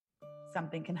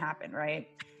something can happen, right?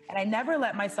 And I never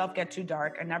let myself get too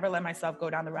dark. I never let myself go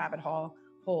down the rabbit hole.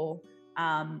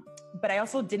 But I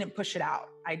also didn't push it out.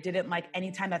 I didn't like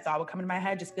anytime that thought would come into my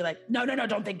head, just be like, no,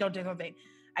 don't think.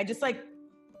 I just like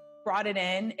brought it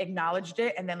in, acknowledged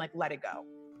it, and then like let it go.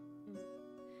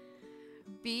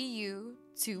 Be you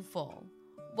to full.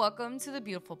 Welcome to the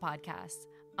Beautiful Podcast.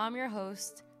 I'm your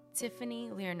host, Tiffany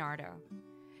Leonardo.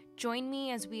 Join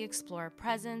me as we explore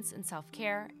presence and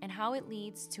self-care and how it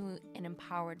leads to an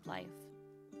empowered life.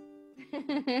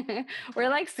 We're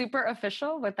like super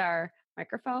official with our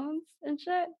microphones and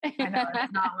shit. I know,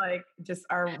 it's not like just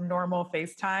our normal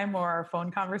FaceTime or our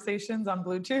phone conversations on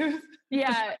Bluetooth.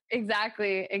 Yeah,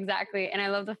 exactly. And I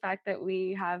love the fact that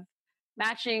we have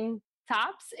matching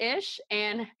tops-ish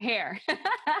and hair.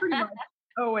 Pretty much.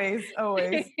 Always.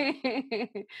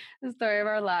 The story of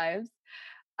our lives.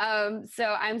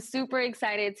 So I'm super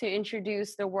excited to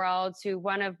introduce the world to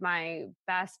one of my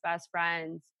best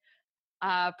friends,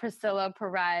 Priscilla,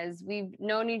 Perez. We've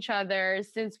known each other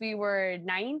since we were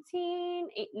 19,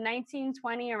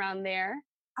 20, around there.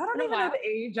 I don't even know the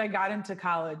age I got into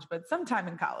college, but sometime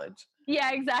in college.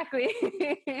 Yeah, exactly.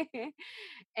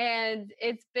 And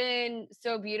it's been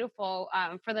so beautiful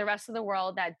for the rest of the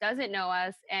world that doesn't know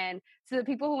us. And to the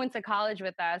people who went to college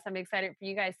with us, I'm excited for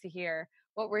you guys to hear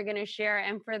what we're going to share.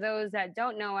 And for those that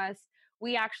don't know us,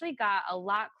 we actually got a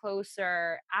lot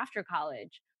closer after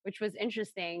college, which was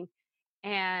interesting.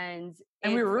 And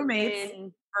we were roommates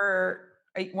for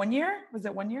 1 year. Was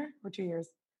it 1 year or 2 years?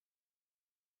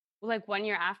 Like 1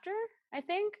 year after, I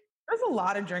think. There's a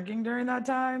lot of drinking during that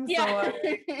time. Yeah. So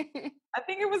I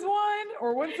think it was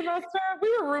one semester.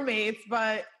 We were roommates,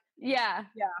 but yeah.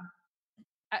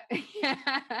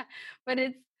 But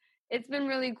it's been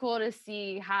really cool to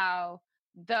see how,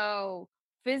 though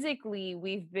physically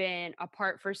we've been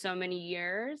apart for so many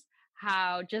years,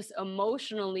 how just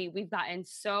emotionally we've gotten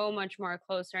so much more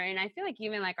closer. And I feel like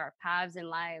even like our paths in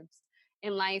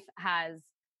life has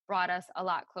brought us a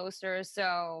lot closer.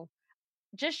 So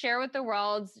just share with the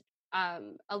world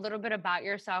a little bit about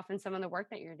yourself and some of the work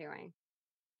that you're doing.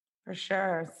 For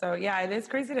sure. So yeah, it is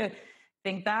crazy to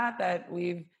think that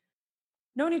we've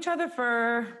known each other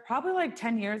for probably like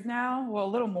 10 years now. Well, a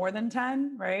little more than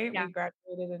 10, right? Yeah. We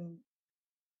graduated in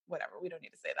whatever. We don't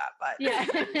need to say that, but yeah.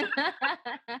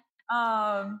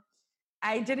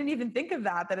 I didn't even think of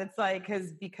that it's like,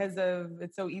 because of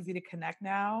it's so easy to connect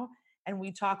now. And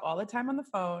we talk all the time on the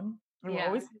phone. And we're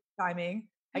always timing.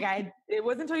 Like it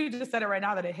wasn't until you just said it right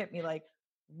now that it hit me. Like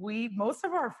most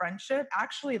of our friendship,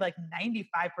 actually like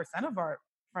 95% of our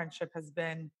friendship has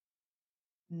been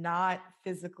not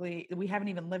physically, we haven't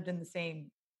even lived in the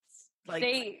same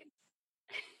state.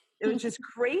 It was just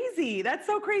crazy. That's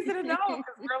so crazy to know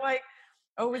because we're like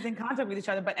always in contact with each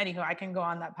other. But anyhow, I can go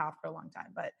on that path for a long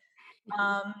time. But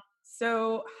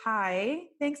so hi,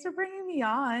 thanks for bringing me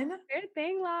on. Good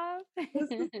thing, love.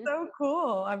 This is so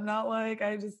cool. I'm not like,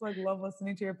 I just like love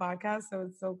listening to your podcast. So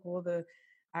it's so cool to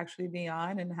actually be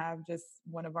on and have just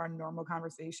one of our normal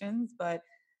conversations. But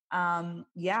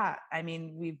yeah, I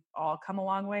mean, we've all come a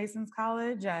long way since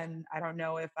college. And I don't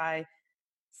know if I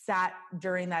sat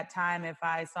during that time, if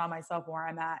I saw myself where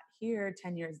I'm at here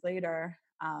 10 years later.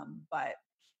 But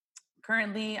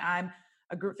currently I'm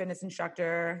a group fitness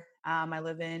instructor. I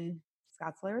live in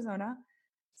Scottsdale, Arizona.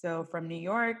 So from New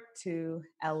York to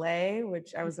LA,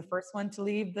 which I was the first one to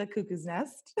leave the cuckoo's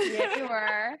nest. Yeah, you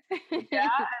were. Yeah,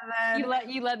 and then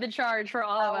you led the charge for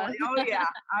all of us. Oh yeah,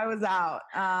 I was out.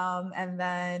 And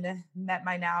then met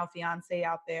my now fiance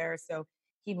out there. So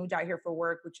he moved out here for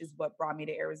work, which is what brought me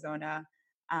to Arizona.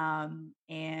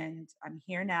 And I'm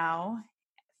here now,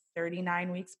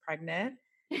 39 weeks pregnant.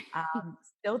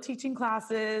 Still teaching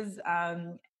classes.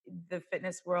 The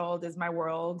fitness world is my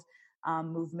world.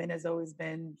 Movement has always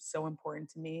been so important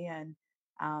to me. And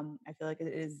I feel like it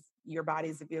is, your body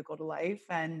is a vehicle to life.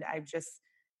 And I've just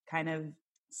kind of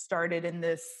started in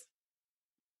this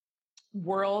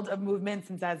world of movement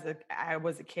since I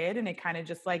was a kid. And it kind of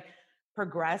just like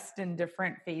progressed in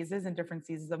different phases and different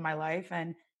seasons of my life.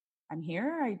 And I'm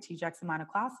here. I teach X amount of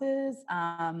classes.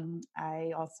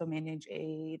 I also manage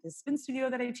the spin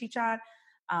studio that I teach at.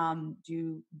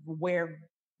 Do wear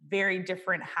very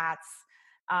different hats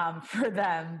for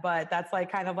them, but that's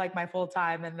like kind of like my full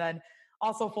time, and then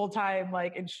also full time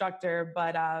like instructor.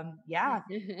 But yeah,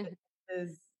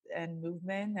 and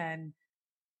movement and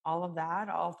all of that,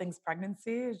 all things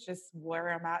pregnancy is just where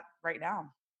I'm at right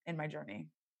now in my journey.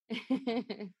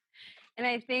 And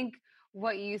I think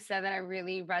what you said that I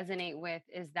really resonate with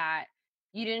is that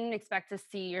you didn't expect to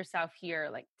see yourself here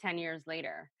like 10 years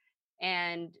later.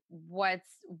 And what's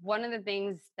one of the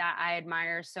things that I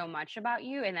admire so much about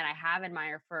you, and that I have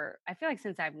admired for, I feel like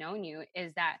since I've known you,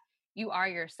 is that you are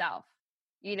yourself.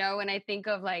 When I think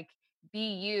of like,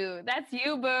 be you, that's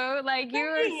you, boo. Like, you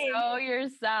are Thanks. so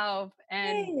yourself.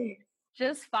 And Thanks.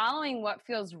 just following what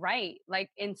feels right, like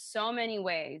in so many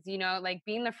ways, like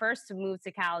being the first to move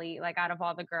to Cali, like out of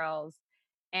all the girls.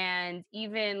 And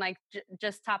even like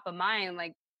just top of mind,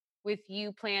 like with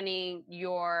you planning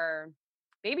your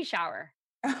baby shower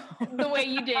the way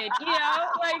you did,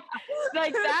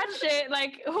 like that shit,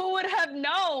 like who would have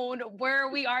known where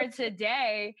we are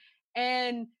today?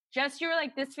 And just you were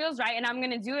like, this feels right and I'm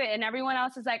gonna do it. And everyone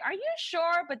else is like, are you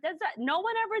sure? But does that, no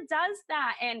one ever does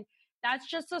that. And that's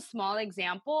just a small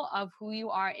example of who you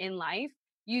are in life.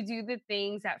 You do the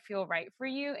things that feel right for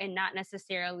you and not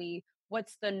necessarily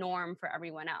what's the norm for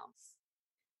everyone else.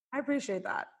 I appreciate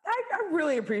that. I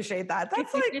really appreciate that.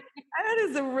 That's like, that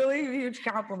is a really huge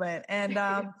compliment. And,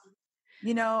 I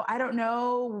don't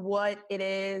know what it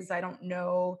is. I don't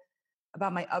know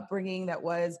about my upbringing that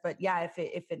was, but yeah, if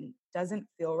it doesn't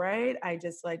feel right, I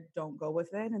just like don't go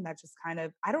with it. And that just kind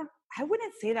of, I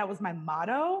wouldn't say that was my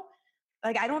motto.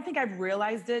 Like, I don't think I've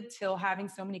realized it till having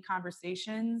so many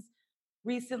conversations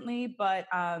recently, but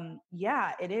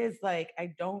yeah, it is like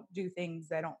I don't do things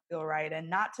that don't feel right. And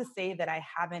not to say that I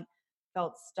haven't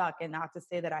felt stuck, and not to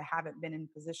say that I haven't been in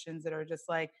positions that are just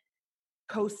like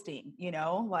coasting,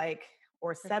 like,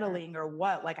 or For sure. settling or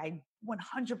what. Like, I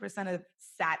 100% have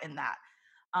sat in that.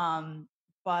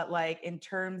 But like in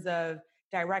terms of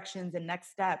directions and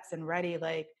next steps and ready,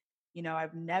 like,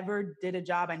 I've never did a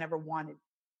job I never wanted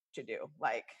to do.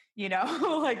 Like,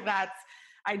 like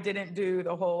I didn't do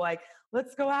the whole like,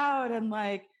 let's go out and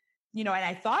like, and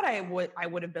I thought I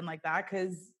would have been like that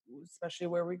because especially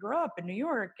where we grew up in New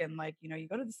York, and like, you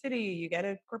go to the city, you get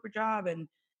a corporate job, and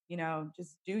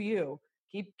just do you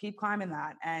keep climbing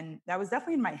that. And that was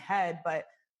definitely in my head, but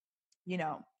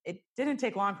it didn't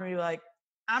take long for me to be like,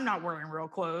 I'm not wearing real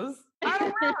clothes. I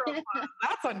don't wear real clothes.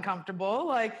 That's uncomfortable.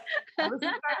 Like, ever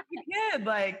since I was a kid,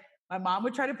 like my mom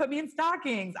would try to put me in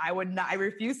stockings. I would not, I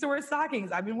refuse to wear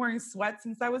stockings. I've been wearing sweats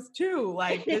since I was 2.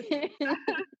 Like this,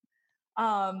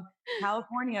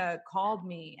 California called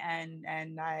me, and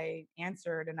I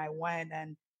answered and I went.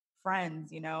 And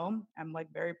friends, I'm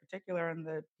like very particular in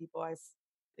the people I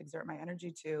exert my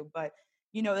energy to, but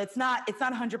it's not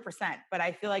 100%, but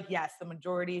I feel like, yes, the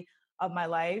majority of my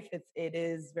life, it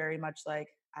is very much like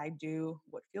I do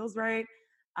what feels right.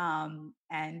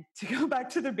 And to go back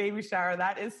to the baby shower,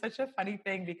 that is such a funny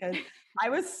thing because I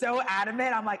was so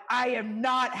adamant. I'm like, I am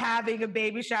not having a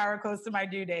baby shower close to my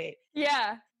due date.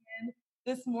 Yeah. And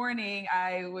this morning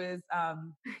I was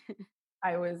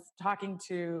talking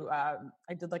to,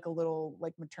 I did like a little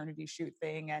like maternity shoot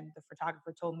thing, and the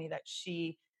photographer told me that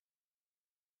she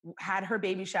had her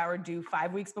baby shower due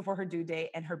 5 weeks before her due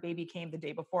date, and her baby came the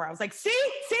day before. I was like, see,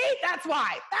 that's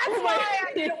why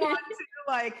I didn't want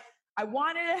to, like, I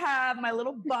wanted to have my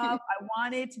little bump. I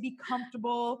wanted to be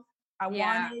comfortable. I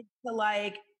wanted to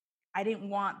like, I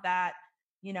didn't want that,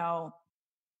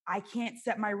 I can't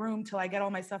set my room till I get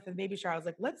all my stuff in the baby shower. I was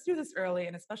like, let's do this early.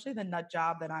 And especially the nut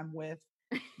job that I'm with,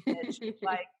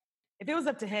 like, if it was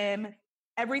up to him,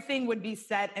 everything would be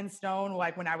set in stone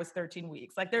like when I was 13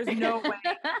 weeks. Like, there's no way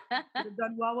I would have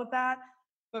done well with that.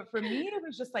 But for me, it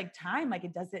was just like time. Like,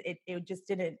 it just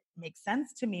didn't make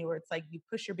sense to me, where it's like you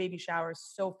push your baby shower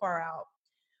so far out,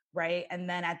 right? And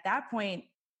then at that point,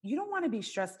 you don't want to be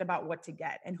stressed about what to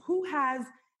get. And who has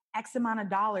X amount of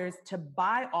dollars to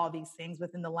buy all these things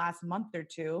within the last month or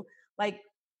two? Like,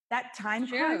 that time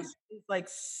crunch is like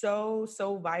so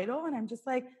vital. And I'm just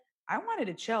like, I wanted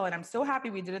to chill. And I'm so happy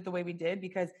we did it the way we did,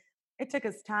 because it took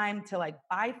us time to like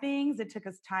buy things. It took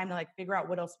us time to like figure out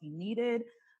what else we needed.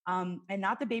 And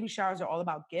not the baby showers are all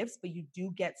about gifts, but you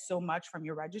do get so much from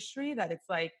your registry that it's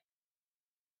like,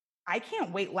 I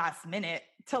can't wait last minute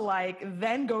to like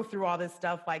then go through all this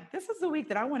stuff. Like, this is the week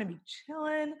that I want to be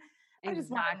chilling. I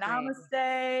just want to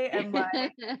namaste and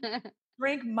like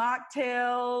drink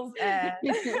mocktails.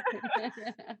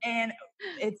 And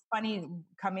it's funny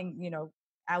coming,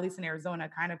 at least in Arizona,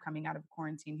 kind of coming out of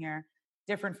quarantine here,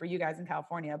 different for you guys in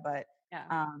California. But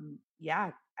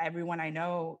yeah, everyone I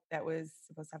know that was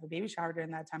supposed to have a baby shower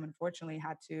during that time, unfortunately,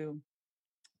 had to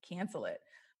cancel it.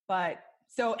 But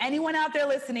so anyone out there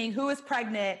listening who is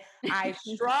pregnant, I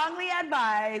strongly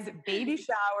advise baby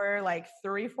shower like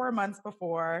 3-4 months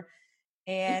before.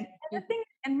 And the thing,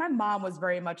 and my mom was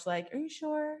very much like, are you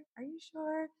sure? Are you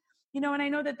sure? And I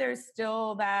know that there's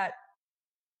still that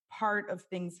part of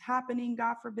things happening,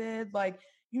 God forbid, like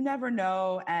you never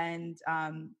know. And,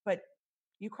 but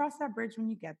you cross that bridge when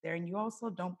you get there, and you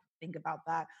also don't think about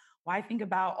that? Why think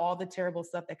about all the terrible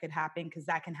stuff that could happen? Because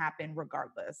that can happen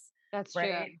regardless. That's true.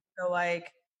 Right. So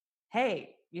like,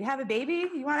 hey, you have a baby?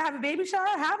 You want to have a baby shower?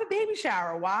 Have a baby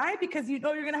shower. Why? Because you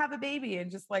know you're going to have a baby,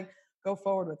 and just like go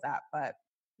forward with that. But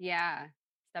yeah,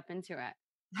 step into it.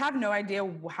 I have no idea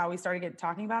how we started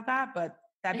talking about that, but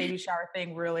that baby shower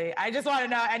thing really, I just want to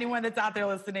know anyone that's out there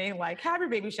listening, like have your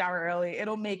baby shower early.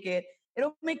 It'll make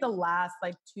the last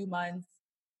like 2 months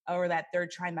or that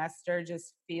third trimester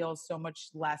just feel so much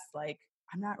less like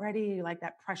I'm not ready, like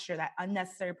that pressure, that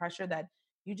unnecessary pressure that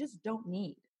you just don't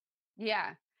need.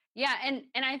 Yeah. Yeah. And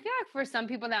I feel like for some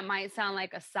people that might sound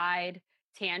like a side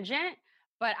tangent,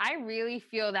 but I really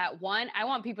feel that one, I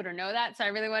want people to know that. So I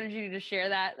really wanted you to share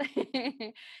that.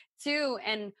 Two,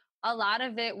 and a lot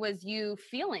of it was you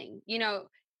feeling,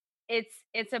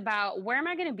 it's about where am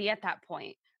I going to be at that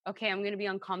point? Okay, I'm going to be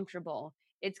uncomfortable.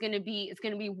 It's going to be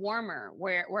warmer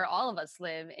where all of us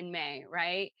live in May,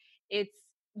 right? It's,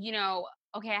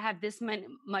 okay, I have this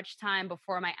much time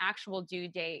before my actual due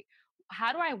date.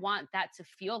 How do I want that to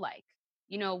feel like?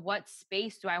 What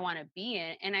space do I want to be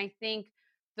in? And I think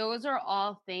those are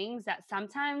all things that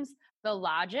sometimes the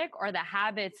logic or the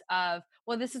habits of,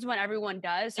 well, this is what everyone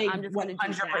does, so I'm just going to do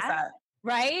that.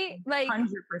 Right?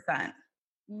 100%.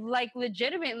 Like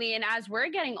legitimately, and as we're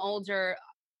getting older,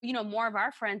 more of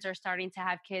our friends are starting to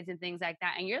have kids and things like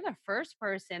that, and you're the first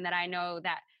person that I know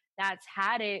that's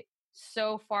had it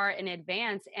so far in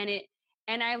advance. And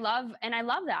I love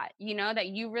that, that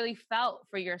you really felt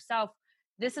for yourself,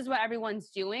 this is what everyone's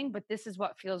doing, but this is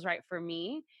what feels right for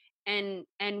me. And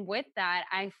with that,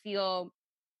 I feel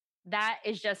that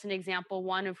is just an example,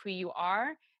 one, of who you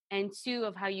are, and two,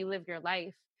 of how you live your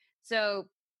life. So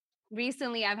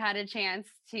recently I've had a chance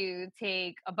to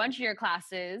take a bunch of your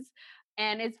classes,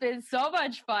 and it's been so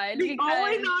much fun. The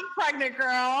only non-pregnant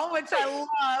girl, which I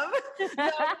love.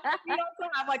 We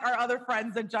also have like our other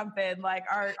friends that jump in. Like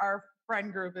our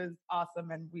friend group is awesome,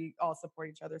 and we all support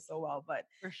each other so well. But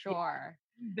for sure,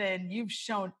 you've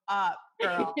shown up,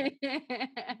 girl. You've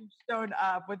shown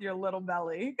up with your little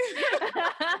belly.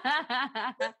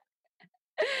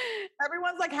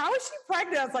 Everyone's like, how is she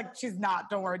pregnant? I was like, she's not.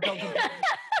 Don't worry. Don't get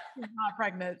she's not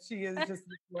pregnant. She is just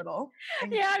little.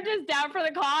 Yeah, I'm just down for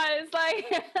the cause. Like,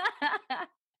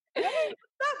 hey,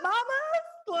 what's up,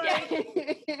 mama?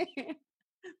 Like,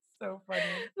 so funny.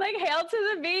 Like, hail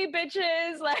to the V,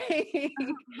 bitches. Like,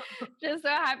 just so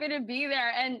happy to be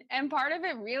there. And part of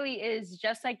it really is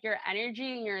just like your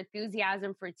energy and your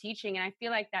enthusiasm for teaching. And I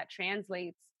feel like that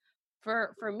translates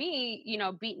for me,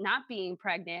 not being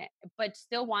pregnant, but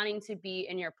still wanting to be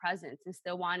in your presence and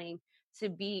still wanting to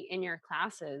be in your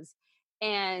classes.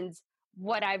 And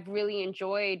what I've really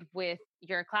enjoyed with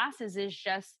your classes is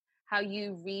just how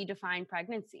you redefine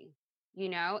pregnancy.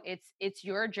 It's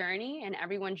your journey, and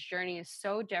everyone's journey is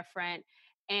so different.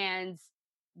 And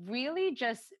really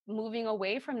just moving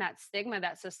away from that stigma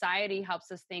that society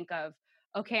helps us think of,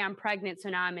 okay, I'm pregnant, so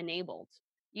now I'm enabled.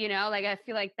 Like, I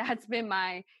feel like that's been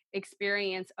my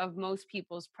experience of most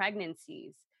people's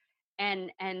pregnancies.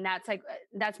 And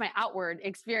that's my outward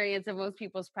experience of most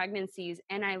people's pregnancies.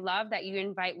 And I love that you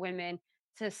invite women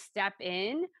to step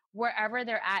in wherever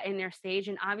they're at in their stage.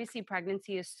 And obviously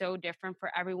pregnancy is so different for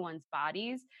everyone's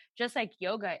bodies, just like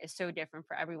yoga is so different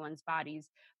for everyone's bodies.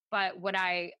 But what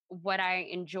I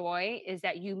enjoy is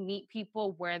that you meet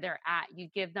people where they're at. You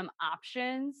give them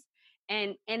options,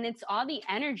 and it's all the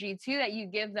energy too that you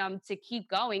give them to keep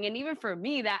going. And even for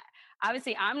me, that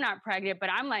obviously I'm not pregnant, but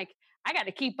I'm like, I got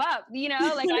to keep up,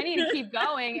 like I need to keep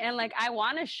going. And like, I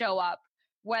want to show up,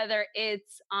 whether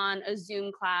it's on a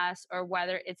Zoom class or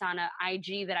whether it's on a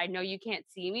IG that I know you can't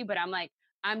see me, but I'm like,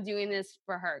 I'm doing this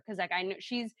for her. Cause like, I know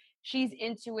she's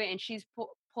into it, and she's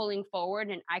pulling forward,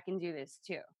 and I can do this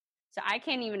too. So I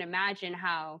can't even imagine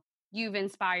how you've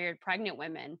inspired pregnant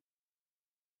women.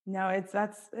 No, it's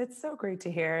so great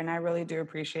to hear. And I really do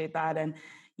appreciate that. And,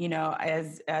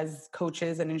 as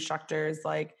coaches and instructors,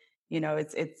 like,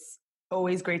 it's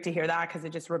always great to hear that, because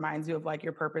it just reminds you of like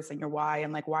your purpose and your why,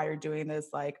 and like why you're doing this.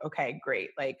 Like, okay, great.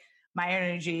 Like my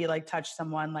energy, like touched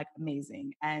someone, like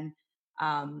amazing. And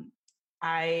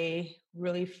I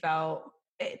really felt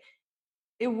it.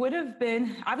 It would have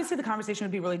been, obviously the conversation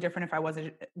would be really different if I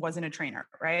wasn't a trainer,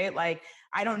 right? Like,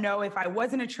 I don't know if I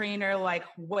wasn't a trainer, like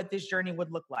what this journey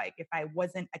would look like if I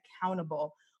wasn't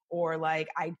accountable, or like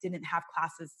I didn't have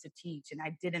classes to teach and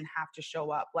I didn't have to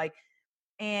show up. Like,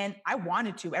 and I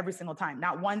wanted to every single time.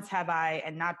 Not once have I,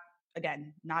 and not,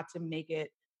 again, not to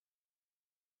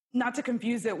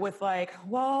confuse it with like,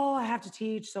 well, I have to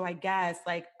teach, so I guess,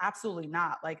 like, absolutely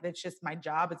not. Like, that's just my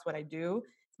job. It's what I do.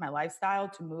 It's my lifestyle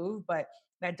to move. But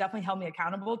that definitely held me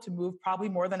accountable to move probably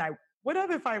more than I what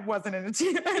if I wasn't an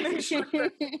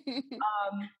instructor?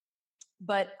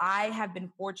 But I have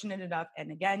been fortunate enough,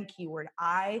 and again, keyword,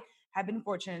 I have been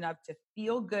fortunate enough to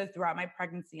feel good throughout my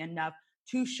pregnancy enough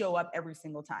to show up every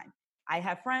single time. I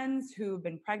have friends who've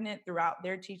been pregnant throughout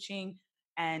their teaching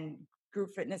and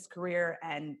group fitness career,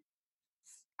 and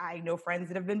I know friends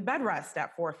that have been bed rest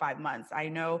at 4 or 5 months. I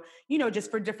know,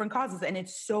 just for different causes, and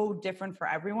it's so different for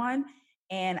everyone.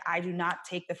 And I do not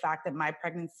take the fact that my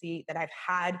pregnancy that I've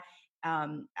had,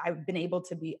 I've been able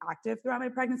to be active throughout my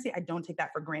pregnancy. I don't take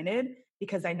that for granted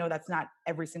because I know that's not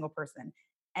every single person.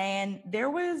 And there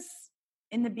was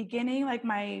in the beginning, like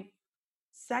my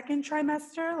second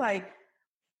trimester, like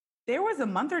there was a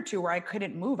month or two where I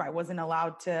couldn't move. I wasn't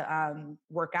allowed to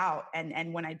work out.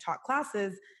 And when I taught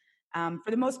classes,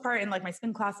 for the most part, in like my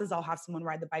spin classes, I'll have someone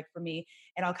ride the bike for me,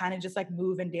 and I'll kind of just like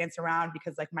move and dance around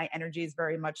because like my energy is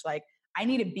very much like I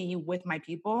need to be with my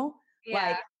people. Yeah.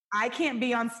 Like I can't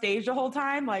be on stage the whole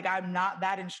time. Like I'm not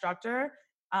that instructor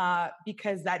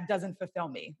because that doesn't fulfill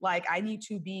me. Like I need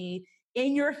to be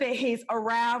in your face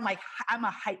around. Like I'm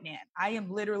a hype man. I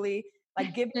am literally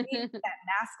like give me that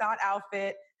mascot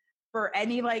outfit for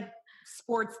any like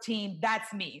sports team.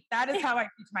 That's me. That is how I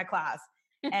teach my class.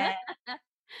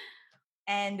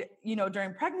 And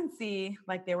during pregnancy,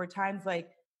 like there were times like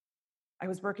I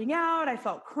was working out, I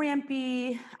felt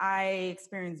crampy, I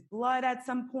experienced blood at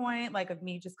some point, like of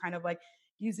me just kind of like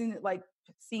using like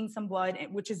seeing some blood,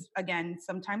 which is again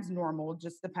sometimes normal,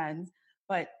 just depends,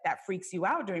 but that freaks you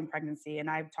out during pregnancy.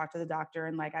 And I've talked to the doctor,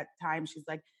 and like at times she's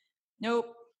like, nope,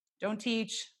 don't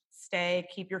teach, stay,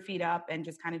 keep your feet up, and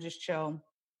just kind of just chill.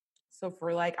 So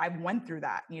for like I went through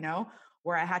that,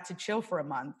 where I had to chill for a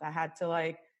month. I had to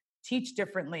like teach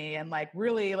differently and like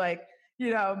really like,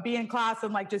 be in class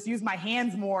and like just use my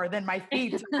hands more than my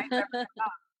feet to hype everything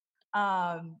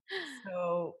up.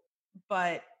 So,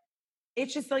 but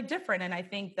it's just like different. And I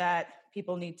think that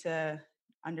people need to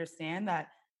understand that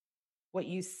what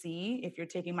you see, if you're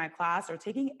taking my class or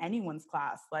taking anyone's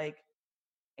class, like,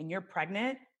 and you're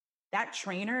pregnant, that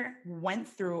trainer went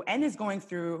through and is going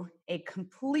through a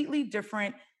completely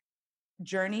different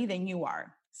journey than you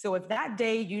are. So if that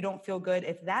day you don't feel good,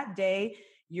 if that day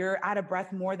you're out of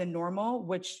breath more than normal,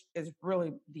 which is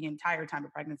really the entire time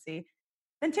of pregnancy,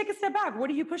 then take a step back. What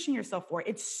are you pushing yourself for?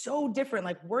 It's so different.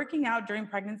 Like working out during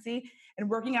pregnancy and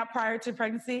working out prior to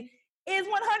pregnancy is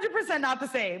 100% not the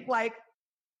same. Like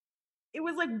it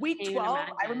was like week 12.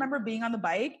 I remember being on the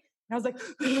bike and I was like,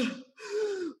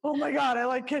 oh my God, I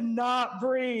like cannot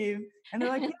breathe. And they're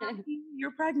like, yeah,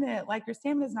 you're pregnant. Like your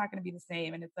stamina is not going to be the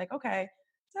same. And it's like, okay.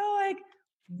 So like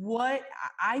what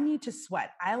I need to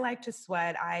sweat. I like to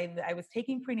sweat. I was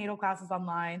taking prenatal classes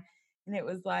online, and it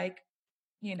was like,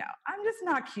 I'm just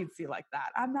not cutesy like that.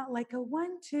 I'm not like a 1,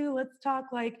 2, let's talk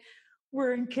like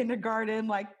we're in kindergarten.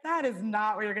 Like that is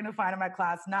not what you're going to find in my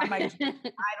class. Not my, I don't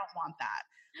want that.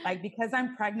 Like, because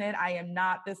I'm pregnant, I am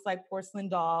not this like porcelain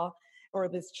doll or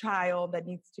this child that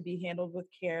needs to be handled with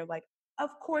care. Like,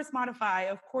 of course, modify,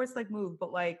 of course, like move,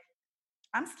 but like,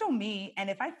 I'm still me. And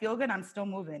if I feel good, I'm still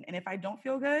moving. And if I don't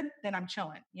feel good, then I'm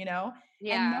chilling,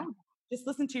 Yeah. And no, just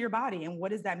listen to your body. And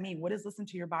what does that mean? What does listen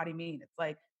to your body mean? It's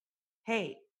like,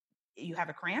 hey, you have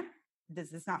a cramp? Does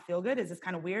this not feel good? Is this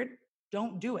kind of weird?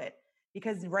 Don't do it.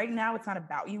 Because right now it's not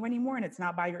about you anymore, and it's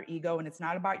not about your ego, and it's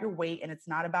not about your weight, and it's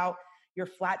not about your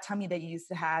flat tummy that you used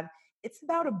to have. It's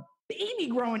about a baby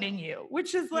growing in you,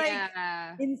 which is like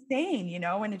insane,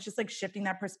 and it's just like shifting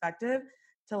that perspective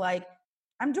to like,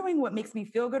 I'm doing what makes me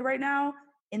feel good right now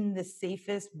in the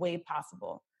safest way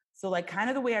possible. So like kind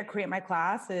of the way I create my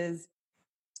class is,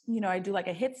 I do like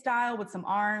a hit style with some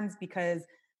arms because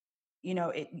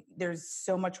there's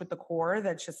so much with the core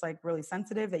that's just like really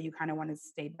sensitive that you kind of want to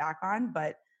stay back on,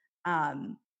 but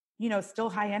still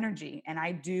high energy. And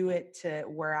I do it to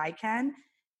where I can,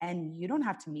 and you don't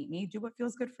have to meet me. Do what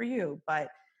feels good for you. But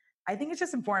I think it's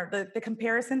just important. The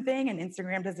comparison thing, and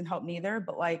Instagram doesn't help neither,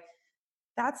 but like,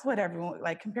 that's what everyone,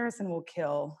 like comparison will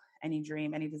kill any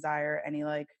dream, any desire, any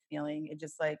like feeling. It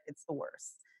just like, it's the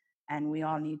worst. And we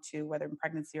all need to, whether in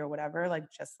pregnancy or whatever, like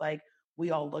just like,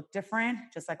 we all look different,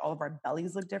 just like all of our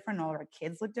bellies look different, all of our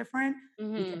kids look different.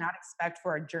 Mm-hmm. We cannot expect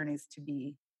for our journeys to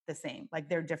be the same. Like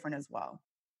they're different as well.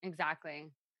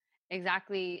 Exactly.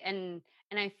 And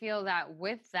I feel that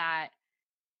with that,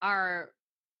 our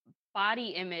body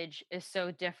image is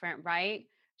so different, right?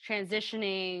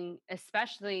 Transitioning,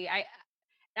 especially,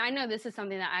 I know this is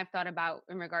something that I've thought about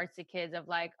in regards to kids of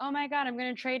like, oh my God, I'm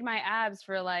going to trade my abs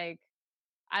for like,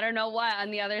 I don't know what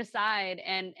on the other side.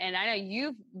 And I know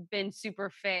you've been super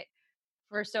fit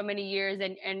for so many years,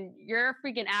 and your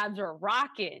freaking abs are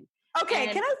rocking. Okay,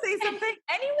 And can I say something?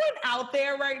 Anyone out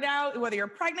there right now, whether you're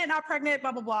pregnant, not pregnant,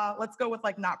 blah, blah, blah, let's go with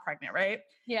like not pregnant, right?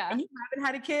 yeah. And you haven't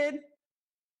had a kid,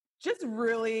 just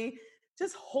really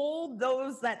just hold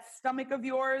that stomach of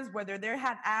yours, whether they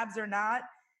have abs or not,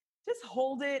 just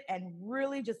hold it and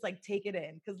really just like take it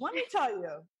in. Because let me tell you,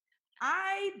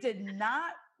 I did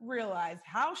not realize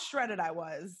how shredded I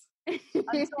was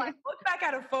until I looked back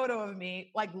at a photo of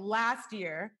me like last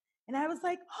year and I was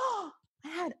like, oh, I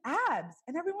had abs.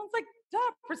 And everyone's like, duh,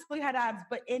 Priscilla had abs.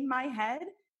 But in my head,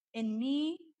 in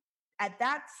me, at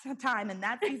that time, in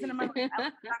that season of my life, I looked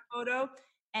at that photo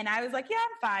and I was like, yeah,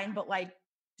 I'm fine. But like,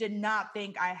 did not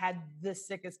think I had the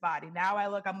sickest body. Now I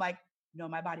look, I'm like, no,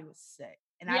 my body was sick.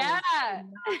 And yeah. I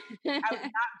was not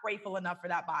grateful enough for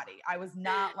that body. I was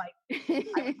not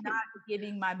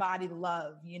giving my body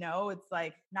love, you know? It's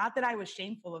like, not that I was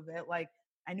shameful of it. Like,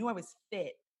 I knew I was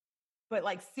fit, but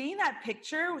like seeing that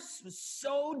picture was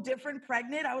so different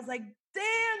pregnant. I was like,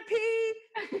 damn, P,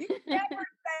 you never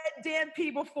said damn P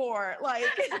before. Like,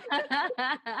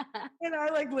 and I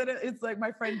like literally, it's like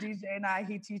my friend DJ and I,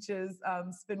 he teaches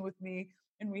spin with me.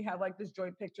 And we have like this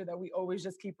joint picture that we always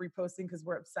just keep reposting because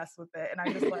we're obsessed with it. And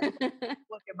I'm just like,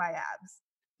 look at my abs.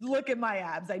 Look at my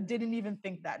abs. I didn't even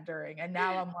think that during. And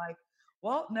now I'm like,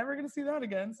 well, never going to see that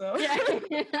again. So, so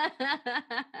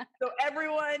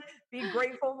everyone be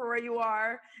grateful for where you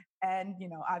are. And, you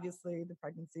know, obviously the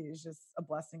pregnancy is just a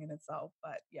blessing in itself,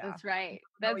 but yeah. That's right.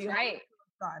 That's right.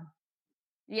 Fun.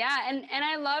 Yeah. And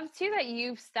I love too that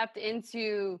you've stepped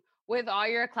into with all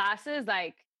your classes,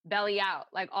 like belly out,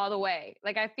 like all the way.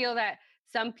 Like, I feel that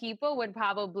some people would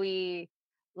probably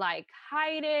like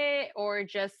hide it or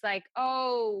just like,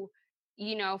 oh,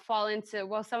 you know, fall into,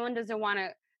 well, someone doesn't want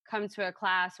to come to a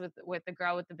class with the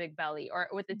girl with the big belly or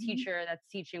with the teacher that's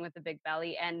teaching with the big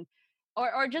belly, and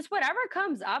or just whatever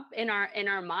comes up in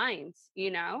our minds, you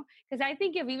know? Because I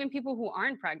think of even people who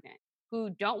aren't pregnant,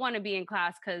 who don't want to be in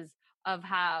class because of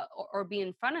how, or be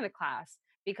in front of the class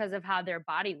because of how their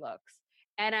body looks.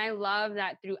 And I love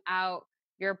that throughout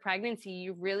your pregnancy,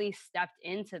 you really stepped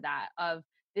into that of,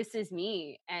 this is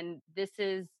me and this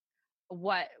is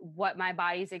what my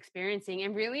body's experiencing,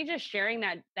 and really just sharing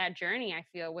that journey, I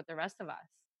feel, with the rest of us.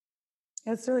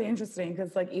 It's really interesting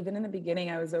because like even in the beginning,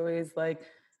 I was always like,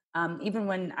 even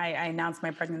when I announced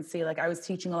my pregnancy, like I was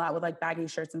teaching a lot with like baggy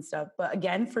shirts and stuff. But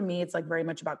again, for me, it's like very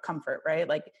much about comfort, right?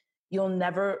 Like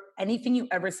anything you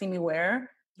ever see me wear,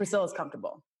 Priscilla's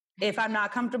comfortable. If I'm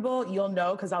not comfortable, you'll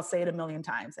know because I'll say it a million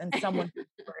times and someone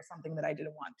wear something that I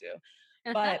didn't want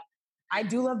to. But I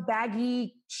do love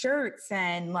baggy shirts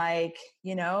and like,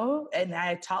 you know, and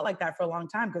I taught like that for a long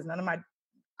time because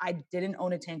I didn't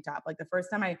own a tank top. Like the first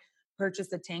time I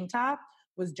purchased a tank top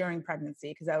was during pregnancy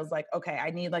because I was like, okay, I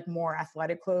need like more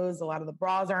athletic clothes. A lot of the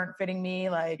bras aren't fitting me.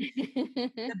 Like the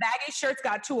baggy shirts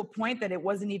got to a point that it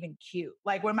wasn't even cute.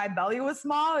 Like when my belly was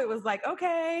small, it was like,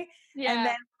 okay. Yeah. And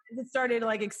then as it started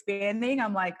like expanding,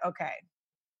 I'm like, okay,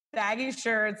 baggy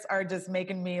shirts are just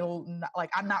making me like,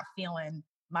 I'm not feeling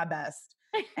my best.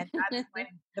 And that's when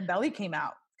the belly came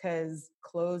out because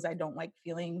clothes, I don't like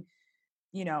feeling,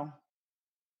 you know,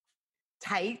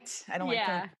 tight. I don't like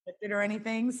feeling restricted or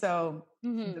anything. So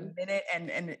the minute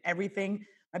and everything,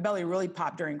 my belly really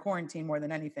popped during quarantine more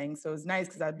than anything. So it was nice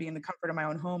because I'd be in the comfort of my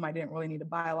own home. I didn't really need to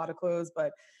buy a lot of clothes,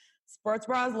 but sports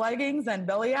bras, leggings, and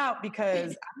belly out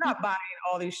because I'm not buying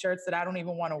all these shirts that I don't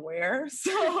even want to wear.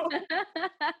 So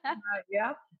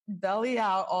yeah, belly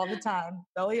out all the time.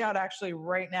 Belly out actually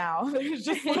right now. There's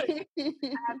just like, I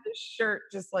have this shirt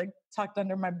just like tucked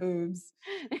under my boobs.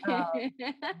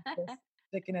 Just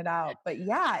sticking it out. But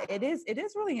yeah, it is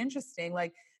really interesting.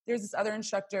 Like there's this other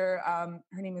instructor,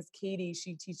 her name is Katie.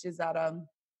 She teaches at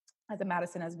the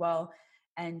Madison as well.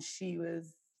 And she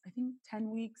was, I think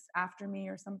 10 weeks after me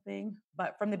or something,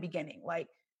 but from the beginning, like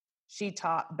she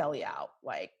taught belly out,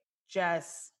 like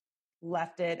just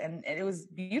left it. And it was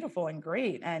beautiful and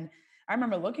great. And I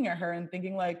remember looking at her and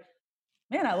thinking like,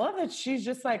 man, I love that she's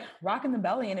just like rocking the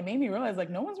belly. And it made me realize like,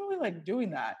 no one's really like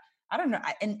doing that. I don't know.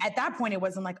 And at that point it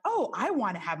wasn't like, oh, I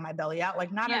want to have my belly out.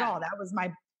 Like not at all. That was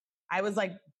I was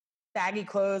like baggy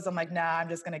clothes. I'm like, nah, I'm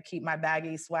just going to keep my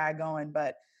baggy swag going.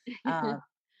 But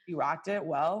she rocked it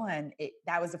well. And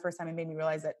that was the first time it made me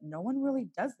realize that no one really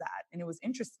does that. And it was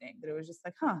interesting that it was just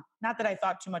like, not that I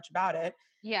thought too much about it.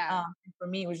 Yeah. For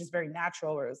me, it was just very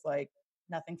natural where it was like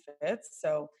nothing fits.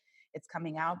 So it's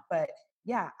coming out. But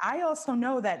yeah, I also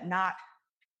know that not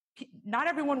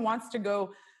everyone wants to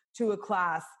go to a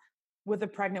class with a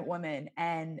pregnant woman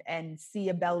and see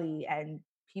a belly, and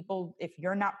people, if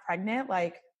you're not pregnant,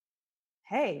 like,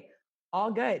 hey,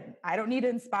 all good. I don't need to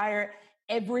inspire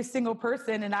every single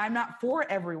person, and I'm not for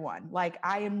everyone. Like,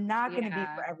 I am not going to be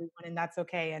Yeah. for everyone, and that's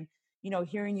okay. And,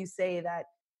 hearing you say that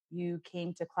you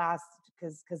came to class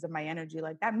because of my energy,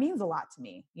 like, that means a lot to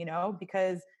me,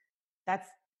 because that's,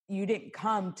 you didn't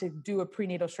come to do a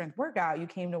prenatal strength workout. You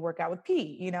came to work out with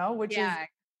P, Yeah, which is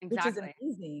exactly.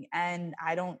 amazing. And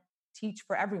I don't teach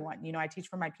for everyone. I teach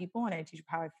for my people, and I teach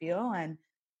how I feel. And,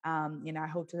 I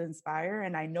hope to inspire.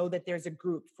 And I know that there's a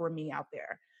group for me out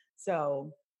there.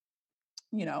 So,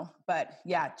 but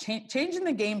yeah, changing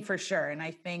the game for sure. And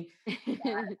I think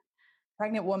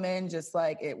pregnant woman, just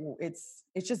like it's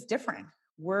just different.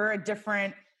 We're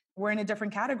in a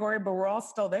different category, but we're all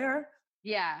still there.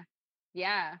 Yeah.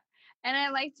 Yeah. And I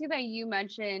like too that you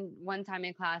mentioned one time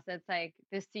in class that's like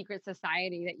this secret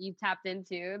society that you tapped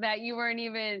into that you weren't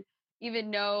even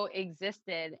know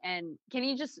existed. And can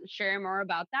you just share more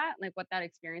about that? Like what that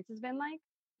experience has been like?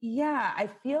 Yeah, I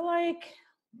feel like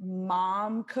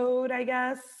mom code, I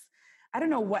guess. I don't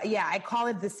know what, yeah, I call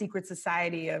it the secret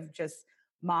society of just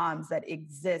moms that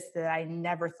exist that I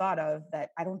never thought of, that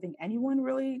I don't think anyone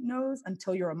really knows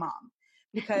until you're a mom,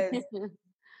 because,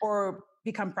 or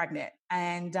become pregnant.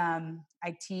 And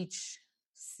I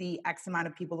see X amount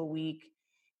of people a week.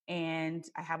 And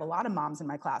I have a lot of moms in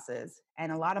my classes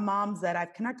and a lot of moms that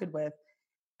I've connected with.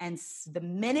 And the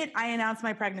minute I announced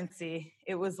my pregnancy,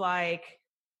 it was like,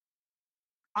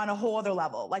 on a whole other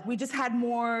level. Like, we just had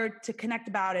more to connect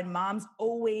about, and moms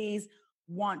always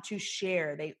want to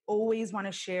share. They always want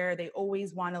to share. They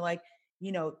always want to, like,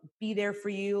 be there for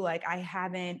you. Like, I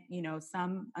haven't,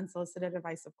 some unsolicited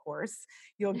advice, of course,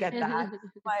 you'll get that.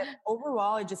 But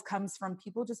overall, it just comes from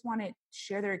people just want to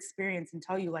share their experience and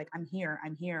tell you, like, I'm here,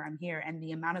 I'm here, I'm here. And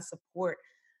the amount of support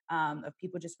of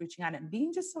people just reaching out and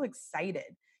being just so excited,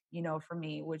 for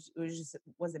me, which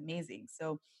was amazing.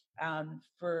 So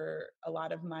for a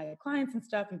lot of my clients and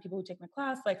stuff and people who take my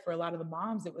class, like for a lot of the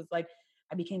moms, it was like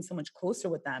I became so much closer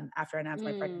with them after I announced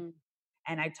my pregnancy. Mm.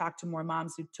 And I talked to more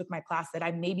moms who took my class that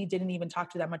I maybe didn't even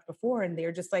talk to that much before. And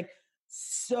they're just like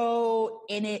so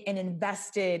in it and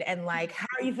invested and like, how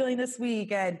are you feeling this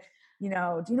week? And, do you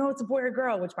know it's a boy or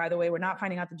girl? Which, by the way, we're not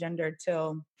finding out the gender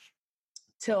till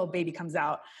baby comes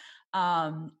out.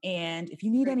 And if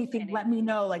you need anything, let me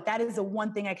know. Like, that is the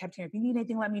one thing I kept hearing. If you need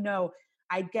anything, let me know.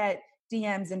 I get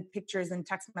DMs and pictures and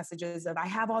text messages of, I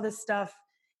have all this stuff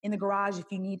in the garage if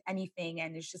you need anything.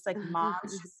 And it's just like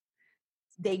moms,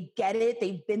 they get it.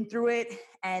 They've been through it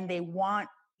and they want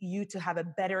you to have a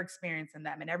better experience than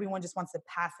them. And everyone just wants to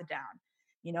pass it down,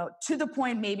 to the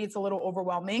point, maybe it's a little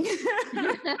overwhelming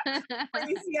when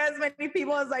you see as many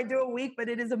people as I do a week, but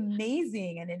it is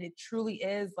amazing. And it truly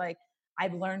is like,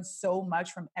 I've learned so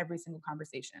much from every single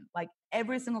conversation, like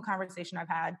every single conversation I've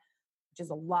had, which is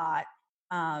a lot.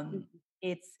 Um,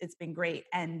 it's been great.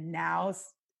 And now,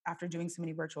 after doing so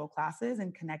many virtual classes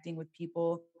and connecting with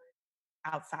people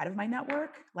outside of my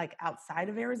network, like outside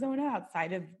of Arizona,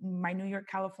 outside of my New York,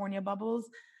 California bubbles,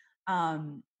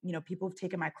 people have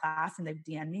taken my class and they've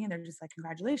DM'd me and they're just like,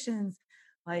 congratulations.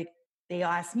 Like, they'll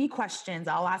ask me questions,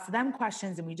 I'll ask them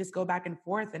questions, and we just go back and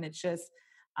forth. And it's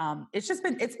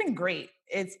been great.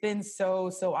 It's been so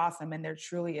awesome. And there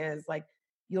truly is, like,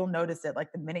 you'll notice it.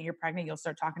 Like, the minute you're pregnant, you'll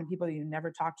start talking to people that you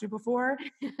never talked to before.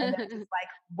 And then it's just like,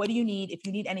 what do you need? If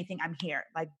you need anything, I'm here.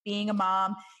 Like, being a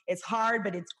mom, it's hard,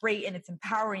 but it's great and it's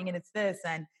empowering and it's this.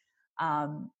 And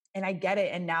I get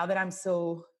it. And now that I'm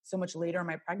so much later in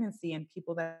my pregnancy, and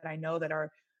people that I know that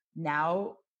are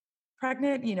now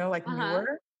pregnant, like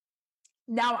newer,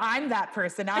 now I'm that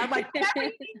person. Now I'm like,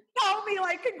 tell me,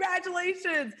 like,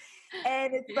 congratulations.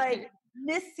 And it's like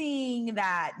missing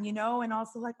that, and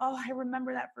also like, oh, I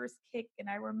remember that first kick. And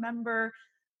I remember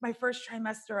my first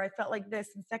trimester, I felt like this,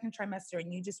 and second trimester.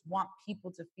 And you just want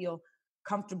people to feel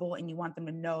comfortable, and you want them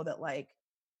to know that, like,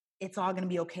 it's all going to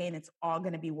be okay and it's all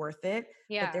going to be worth it.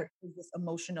 Yeah. But there is this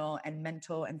emotional and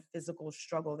mental and physical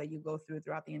struggle that you go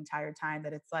throughout the entire time,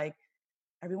 that it's like,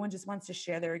 everyone just wants to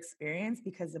share their experience,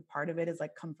 because a part of it is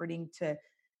like comforting to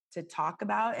talk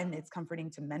about, and it's comforting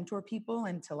to mentor people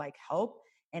and to like help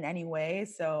in any way.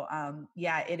 So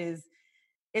yeah,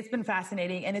 it's been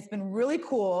fascinating, and it's been really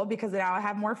cool because now I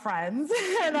have more friends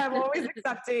and I'm always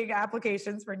accepting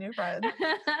applications for new friends,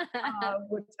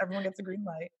 which everyone gets a green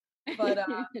light. But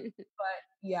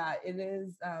yeah, it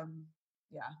is.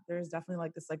 Yeah, there's definitely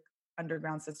like this like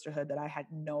underground sisterhood that I had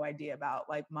no idea about.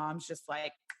 Like, moms just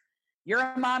like, you're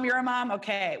a mom.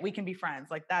 Okay, we can be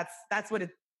friends. Like, that's what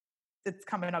it's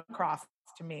coming across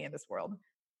to me in this world.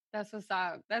 That's what's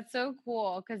up. That's so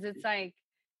cool because it's like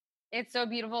it's so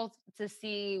beautiful to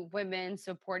see women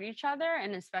support each other,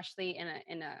 and especially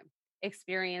in a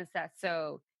experience that's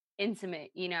so intimate,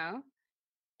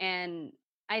 and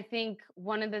I think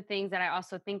one of the things that I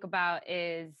also think about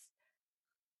is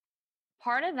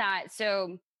part of that.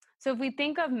 So if we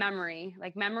think of memory,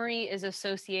 like memory is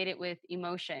associated with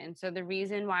emotion. So the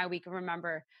reason why we can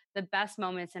remember the best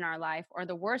moments in our life or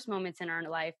the worst moments in our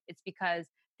life, it's because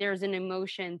there's an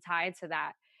emotion tied to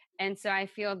that. And so I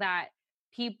feel that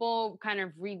people kind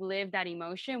of relive that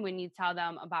emotion when you tell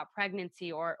them about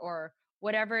pregnancy or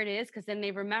whatever it is, because then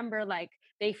they remember, like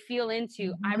they feel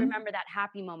into, I Mhm. remember that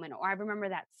happy moment or I remember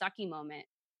that sucky moment.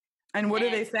 And what do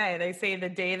And they say? They say the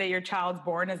day that your child's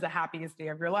born is the happiest day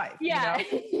of your life, you know?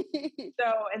 yeah. So,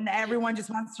 and everyone just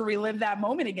wants to relive that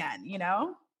moment again, you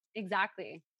know?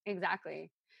 Exactly.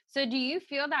 Exactly. So do you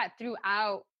feel that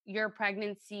throughout your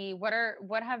pregnancy, what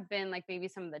have been like maybe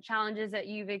some of the challenges that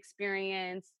you've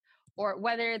experienced, or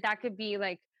whether that could be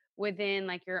like within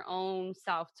like your own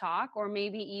self-talk or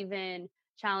maybe even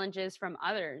challenges from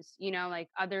others, like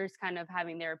others kind of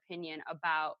having their opinion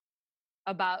about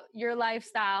your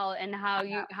lifestyle and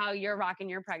how you're rocking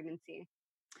your pregnancy?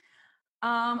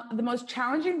 The most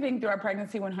challenging thing through our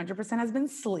pregnancy 100% has been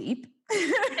sleep.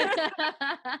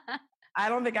 I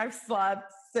don't think I've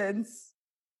slept since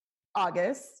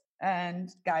August. And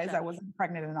guys, I Shush. wasn't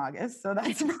pregnant in August, so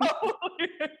that's probably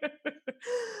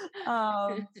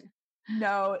um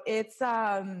no,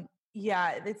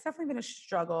 yeah, it's definitely been a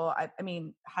struggle. I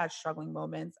mean, had struggling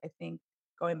moments. I think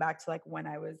going back to like when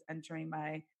I was entering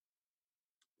my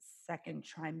second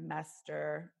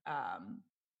trimester,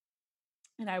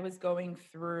 and I was going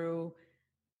through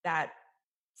that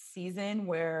season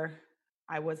where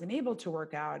I wasn't able to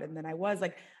work out. And then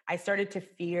I started to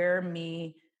fear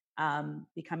me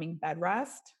becoming bed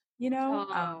rest,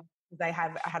 Oh, 'cause I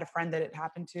had a friend that it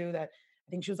happened to that I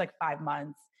think she was like 5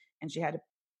 months and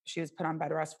she was put on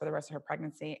bed rest for the rest of her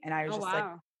pregnancy. And I was oh just like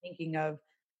wow. thinking of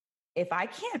if I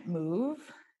can't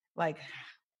move, like,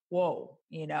 whoa,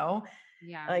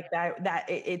 Yeah. like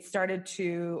it started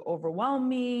to overwhelm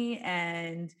me.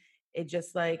 And it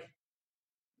just like,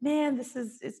 man,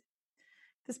 this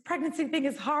pregnancy thing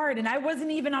is hard. And I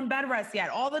wasn't even on bed rest yet.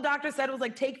 All the doctor said was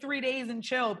like, take 3 days and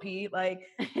chill, Pete. Like,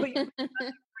 put your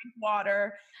drink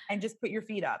water and just put your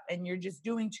feet up. And you're just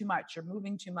doing too much. You're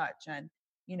moving too much. And,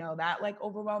 that like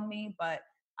overwhelmed me. But,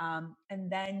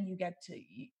 and then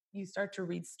you start to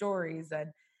read stories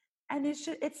and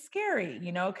it's scary,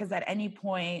 because at any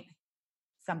point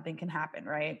something can happen.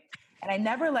 Right. And I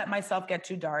never let myself get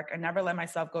too dark. I never let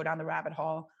myself go down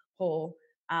the hole.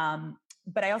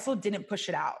 But I also didn't push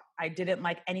it out. I didn't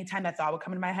like anytime that thought would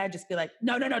come into my head, just be like,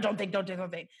 no, no, no, don't think, don't think,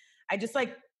 don't think. I just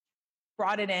like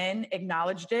brought it in,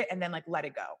 acknowledged it, and then like let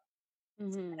it go.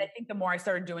 And I Hmm. think the more I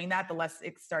started doing that, the less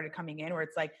it started coming in, where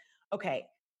it's like, okay,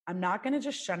 I'm not going to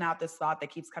just shun out this thought that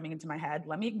keeps coming into my head.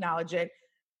 Let me acknowledge it,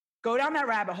 go down that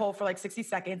rabbit hole for like 60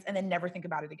 seconds, and then never think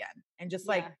about it again and just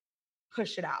like Yeah.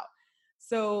 push it out.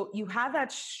 So you have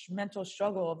that mental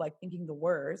struggle of like thinking the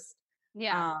worst.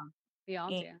 Yeah. Um, We all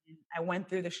and do.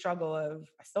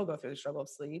 I still go through the struggle of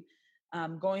sleep,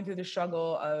 going through the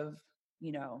struggle of,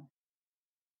 you know,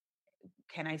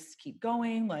 can I keep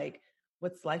going? Like,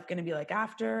 what's life going to be like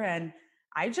after? And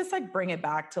I just like bring it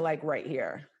back to like right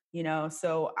here,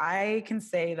 So I can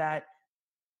say that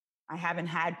I haven't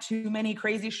had too many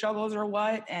crazy struggles or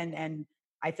what. And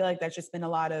I feel like that's just been a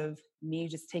lot of me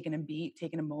just taking a beat,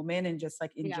 taking a moment and just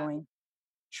like Yeah. enjoying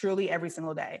truly every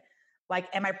single day. Like,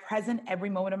 am I present every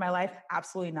moment of my life?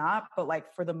 Absolutely not. But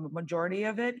like for the majority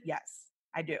of it, yes,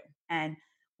 I do. And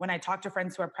when I talk to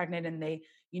friends who are pregnant and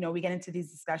we get into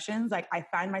these discussions, like I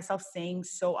find myself saying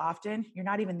so often, you're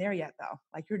not even there yet, though.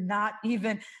 Like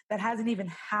that hasn't even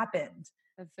happened.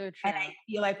 That's so And true. I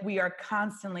feel like we are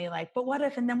constantly like, but what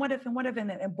if, and then what if, and what if,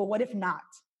 but what if not?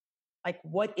 Like,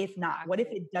 what if not? What if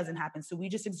Exactly. it doesn't happen? So we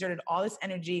just exerted all this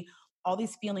energy, all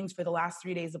these feelings for the last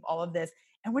 3 days of all of this,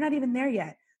 and we're not even there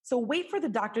yet. So wait for the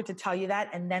doctor to tell you that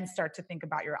and then start to think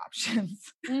about your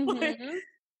options. Hmm.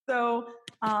 So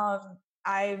um,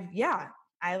 I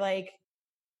like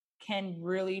can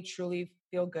really truly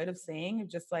feel good of saying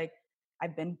just like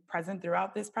I've been present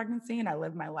throughout this pregnancy and I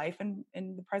live my life in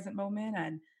the present moment.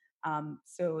 And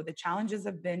so the challenges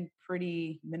have been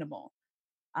pretty minimal.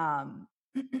 Um,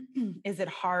 is it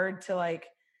hard to like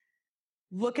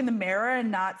look in the mirror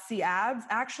and not see abs?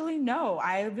 Actually, no.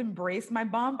 I've embraced my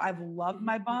bump. I've loved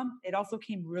my bump. It also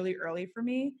came really early for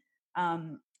me.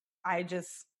 Um, I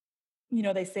just,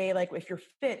 they say like if you're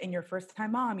fit and you're first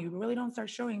time mom, you really don't start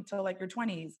showing till like your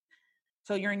 20s.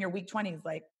 So you're in your week 20s.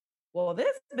 Like, well,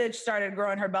 this bitch started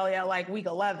growing her belly at like week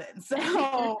 11.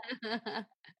 So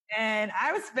and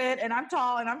I was fit and I'm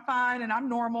tall and I'm fine and I'm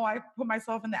normal. I put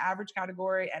myself in the average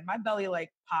category and my belly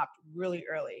like popped really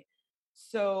early.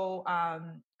 So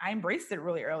I embraced it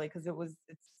really early because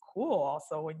it's cool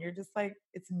also when you're just like,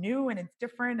 it's new and it's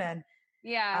different. And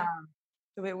Yeah.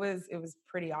 so it was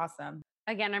pretty awesome.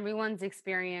 Again, everyone's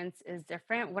experience is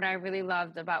different. What I really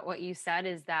loved about what you said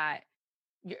is that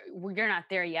you're not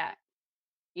there yet,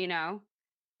 you know?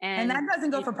 And And that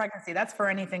doesn't go for pregnancy. That's for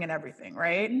anything and everything,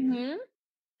 right? mhm.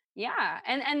 Yeah,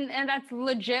 and that's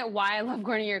legit why I love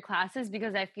going to your classes,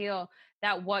 because I feel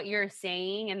that what you're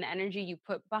saying and the energy you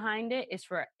put behind it is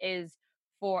for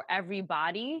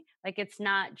everybody. Like, it's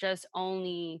not just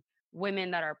only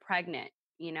women that are pregnant,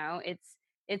 you know?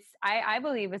 I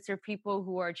believe it's for people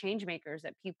who are change makers,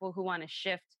 that people who want to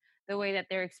shift the way that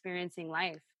they're experiencing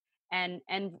life and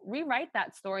rewrite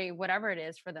that story, whatever it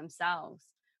is, for themselves,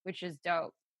 which is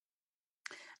dope.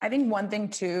 I think one thing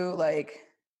too, like,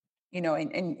 you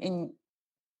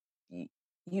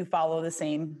follow the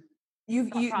same,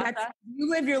 Thought process. you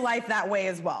live your life that way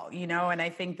as well, and I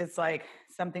think that's like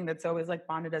something that's always like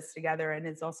bonded us together, and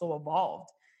it's also evolved,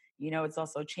 it's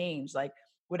also changed, like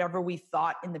whatever we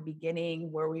thought in the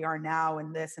beginning, where we are now,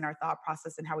 and this and our thought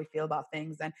process and how we feel about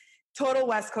things, and total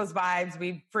West Coast vibes.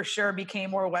 We for sure became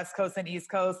more West Coast than East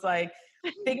Coast, like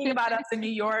thinking about us in New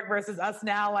York versus us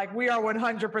now, like we are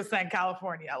 100%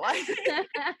 California, like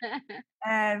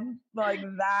and like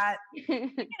that,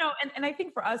 and I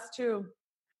think for us too,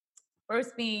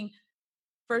 first being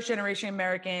first generation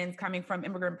Americans coming from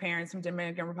immigrant parents from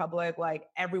Dominican Republic, like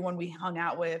everyone we hung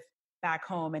out with back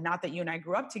home, and not that you and I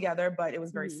grew up together, but it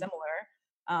was very Mhm.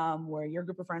 similar. Where your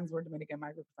group of friends were Dominican,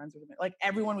 my group of friends were Dominican. Like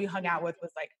everyone we hung out with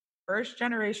was like first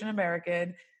generation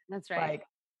American, That's right. like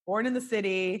born in the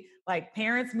city, like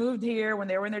parents moved here when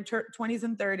they were in their 20s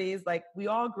and 30s. Like we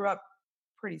all grew up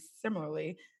pretty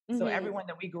similarly. So Mhm. everyone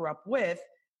that we grew up with,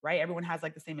 right? Everyone has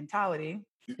like the same mentality.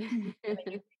 And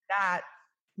then you take that,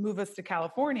 move us to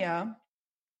California,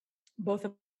 both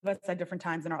of us at different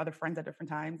times and our other friends at different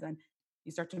times. And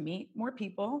you start to meet more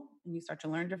people and you start to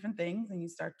learn different things and you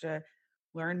start to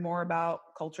learn more about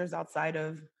cultures outside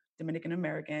of Dominican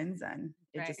Americans. And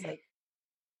it Right. just like,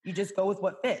 you just go with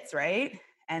what fits, right?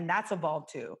 And that's evolved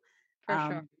too. For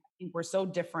sure. I think we're so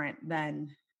different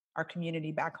than our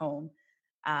community back home.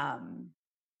 Um,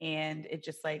 and it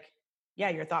just like, yeah,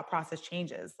 your thought process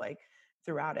changes like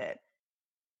throughout it,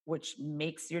 which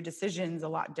makes your decisions a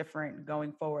lot different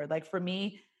going forward. Like for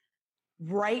me,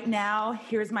 right now,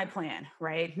 here's my plan,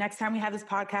 right? Next time we have this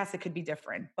podcast, it could be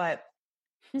different, but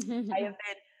I have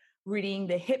been reading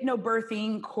the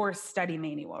hypnobirthing course study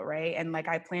manual, right? And like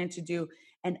I plan to do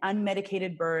an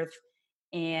unmedicated birth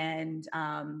and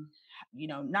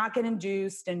not get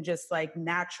induced and just like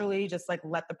naturally just like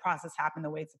let the process happen the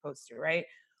way it's supposed to, right?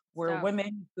 We're So,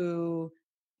 women who,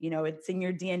 it's in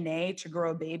your DNA to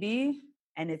grow a baby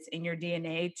and it's in your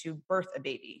DNA to birth a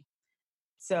baby.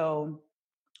 So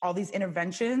all these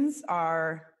interventions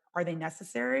are they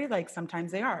necessary? Like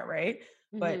sometimes they are, right?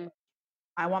 But mhm,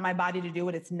 I want my body to do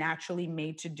what it's naturally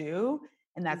made to do,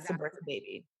 and that's to birth exactly. a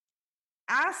baby.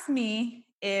 Ask me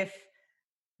if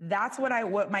that's what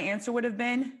my answer would have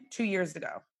been 2 years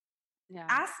ago. Yeah.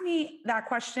 Ask me that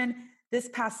question this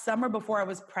past summer before I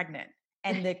was pregnant,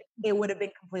 and it would have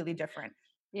been completely different.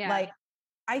 Yeah. Like,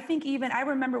 I think even I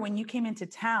remember when you came into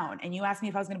town and you asked me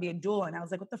if I was going to be a doula, and I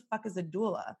was like, "What the fuck is a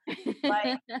doula?"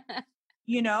 Like,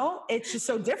 it's just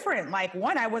so different. Like,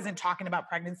 one, I wasn't talking about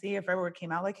pregnancy. If ever it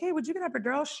came out, like, "Hey, would you get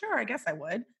epidural?" Sure, I guess I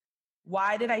would.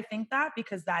 Why did I think that?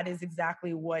 Because that is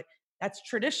exactly that's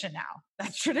tradition now.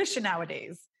 That's tradition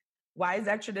nowadays. Why is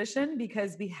that tradition?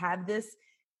 Because we have this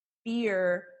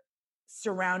fear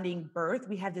surrounding birth.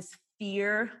 We have this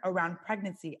fear around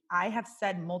pregnancy. I have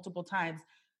said multiple times,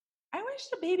 I wish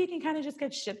the baby can kind of just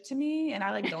get shipped to me and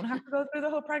I like don't have to go through the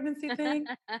whole pregnancy thing.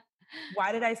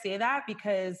 Why did I say that?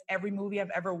 Because every movie I've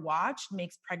ever watched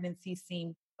makes pregnancy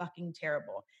seem fucking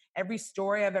terrible. Every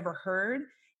story I've ever heard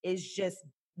is just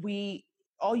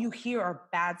all you hear are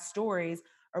bad stories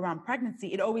around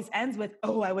pregnancy. It always ends with,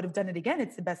 "Oh, I would have done it again.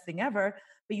 It's the best thing ever."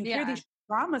 But you hear Yeah. these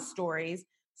trauma stories.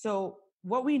 So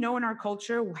what we know in our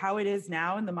culture, how it is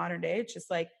now in the modern day, it's just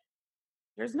like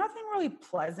there's nothing really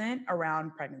pleasant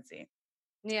around pregnancy.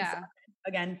 So Yeah.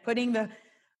 again, putting the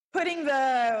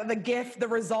gift, the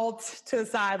result to the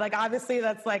side. Like obviously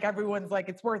that's like everyone's like,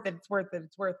 it's worth it, it's worth it,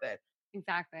 it's worth it.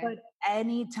 Exactly. But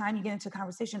anytime you get into a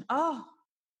conversation, oh,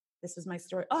 this is my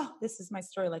story. Oh, this is my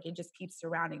story. Like it just keeps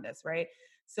surrounding this, right?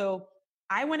 So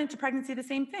I went into pregnancy the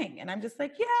same thing. And I'm just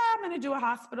like, yeah, I'm gonna do a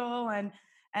hospital and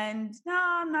no,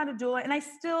 I'm not a doula. And I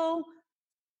still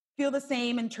feel the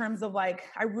same in terms of like,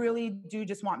 I really do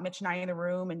just want Mitch and I in the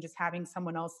room, and just having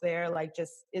someone else there, like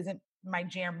just isn't my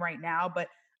jam right now. But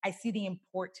I see the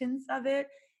importance of it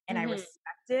and I Mhm.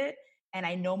 respect it and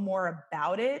I know more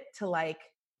about it to like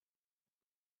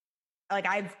like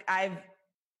I've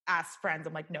asked friends,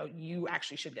 I'm like, no, you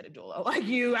actually should get a doula. Like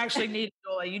you actually need a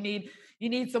doula. You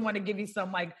need someone to give you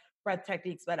some like breath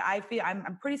techniques. But I feel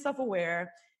I'm pretty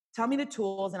self-aware. Tell me the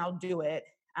tools and I'll do it.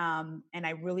 And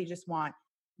I really just want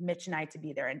Mitch and I to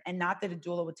be there. And not that a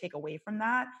doula would take away from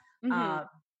that. Mm-hmm.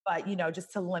 But you know,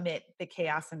 just to limit the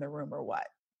chaos in the room or what,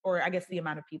 or I guess the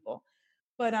amount of people.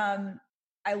 But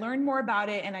I learned more about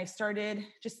it and I started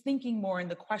just thinking more, and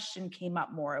the question came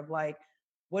up more of like,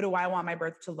 what do I want my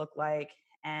birth to look like?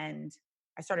 And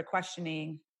I started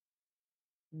questioning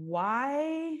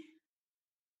why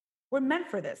we're meant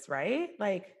for this, right?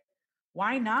 Like,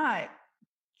 why not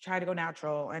try to go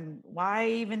natural? And why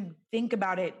even think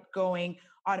about it going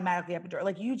automatically epidural?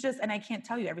 Like, you just, and I can't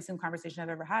tell you every single conversation I've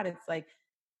ever had, it's like,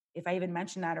 if I even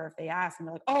mention that, or if they ask and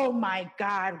they're like, oh my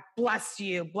God, bless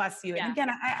you, bless you. And Yeah. again,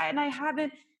 I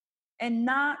haven't, and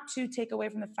not to take away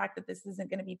from the fact that this isn't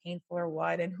going to be painful or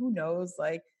what, and who knows,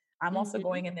 like I'm also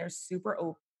going in there super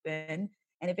open.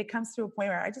 And if it comes to a point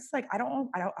where I just like, I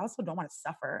also don't want to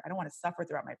suffer. I don't want to suffer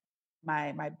throughout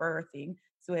my birthing.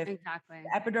 So if Exactly.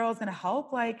 the epidural is going to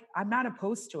help, like I'm not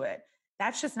opposed to it.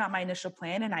 That's just not my initial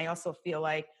plan. And I also feel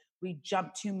like we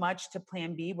jump too much to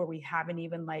plan B where we haven't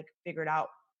even like figured out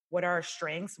what are our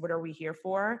strengths, what are we here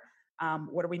for,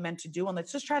 what are we meant to do, and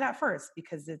let's just try that first,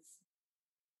 because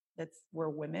we're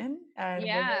women, and women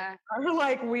Yeah. are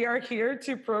like, we are here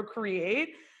to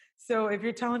procreate. So if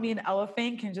you're telling me an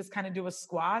elephant can just kind of do a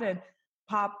squat and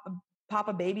pop pop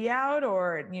a baby out,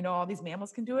 or you know all these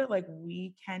mammals can do it, like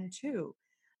we can too.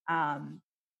 um,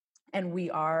 and we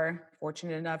are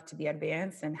fortunate enough to be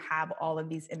advanced and have all of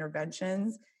these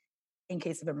interventions in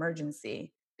case of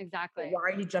emergency. But Exactly. why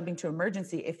are you jumping to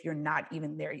emergency if you're not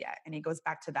even there yet? And it goes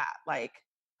back to that. Like,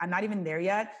 I'm not even there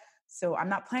yet. So I'm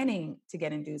not planning to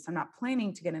get induced. I'm not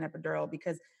planning to get an epidural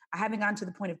because I haven't gotten to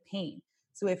the point of pain.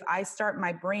 So if I start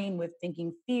my brain with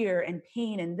thinking fear and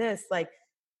pain and this, like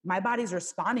my body's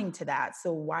responding to that.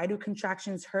 So why do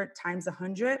contractions hurt times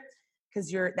 100?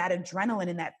 Because you're that adrenaline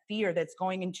and that fear that's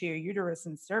going into your uterus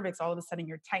and cervix, all of a sudden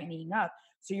you're tightening up.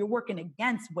 So you're working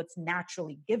against what's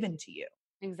naturally given to you.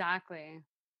 Exactly.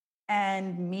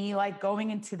 And me like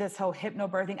going into this whole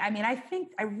hypnobirthing. I mean,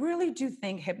 I really do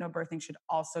think hypnobirthing should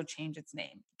also change its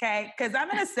name. Okay. Cause I'm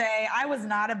going to say I was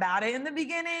not about it in the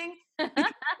beginning.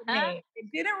 Because it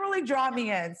didn't really draw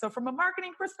me in. So from a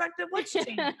marketing perspective, let's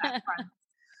change that.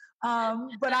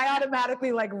 But I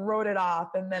automatically like wrote it off.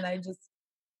 And then I just,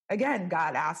 again,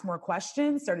 got asked more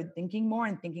questions, started thinking more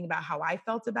and thinking about how I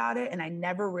felt about it. And I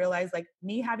never realized, like,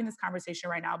 me having this conversation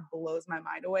right now blows my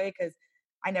mind away, because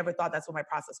I never thought that's what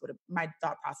my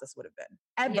thought process would have been.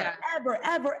 Ever, Yeah. ever,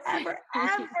 ever, ever,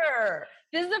 ever.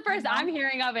 This is the first I'm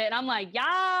hearing of it. And I'm like,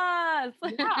 yes.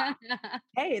 Yeah.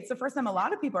 Hey, it's the first time a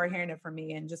lot of people are hearing it from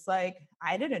me. And just like,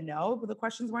 I didn't know, but the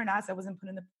questions weren't asked. I wasn't put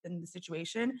in the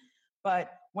situation.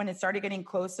 But when it started getting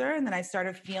closer, and then I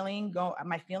started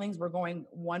my feelings were going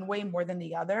one way more than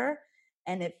the other.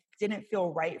 And it didn't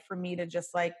feel right for me to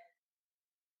just like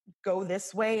go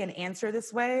this way and answer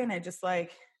this way. And I just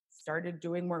like started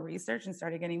doing more research and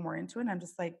started getting more into it. And I'm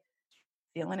just like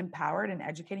feeling empowered and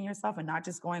educating yourself and not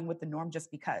just going with the norm just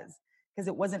because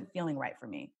it wasn't feeling right for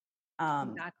me.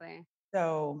 Exactly.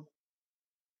 So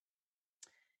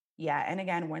yeah. And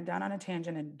again, went down on a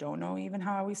tangent and don't know even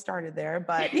how we started there,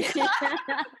 but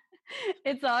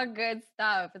It's all good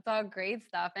stuff. It's all great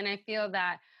stuff. And I feel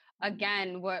that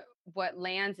again, what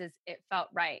lands is it felt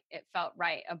right. It felt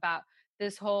right about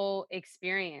this whole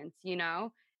experience, you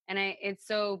know? And it's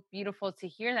so beautiful to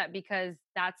hear that, because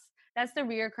that's the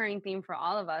reoccurring theme for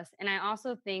all of us. And I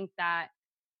also think that,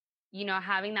 you know,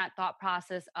 having that thought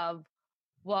process of,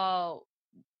 well,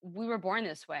 we were born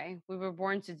this way. We were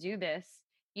born to do this,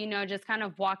 you know, just kind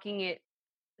of talking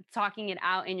it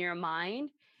out in your mind.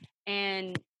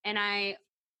 And I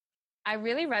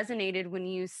really resonated when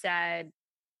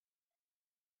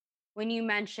you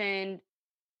mentioned,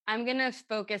 I'm going to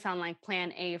focus on like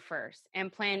plan A first.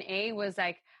 And plan A was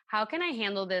like, how can I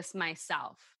handle this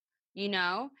myself? You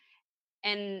know?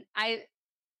 And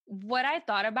what I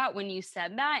thought about when you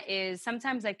said that is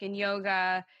sometimes like in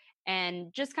yoga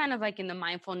and just kind of like in the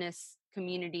mindfulness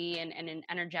community and in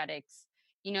energetics,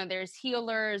 you know, there's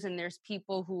healers and there's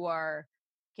people who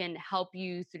can help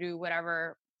you through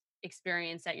whatever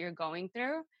experience that you're going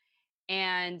through.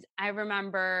 And I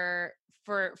remember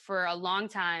for a long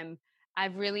time,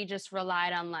 I've really just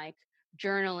relied on like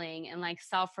journaling and like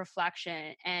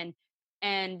self-reflection and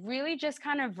really just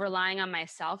kind of relying on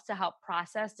myself to help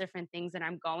process different things that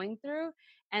I'm going through.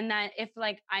 And that if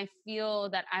like I feel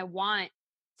that I want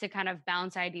to kind of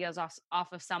bounce ideas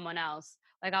off of someone else,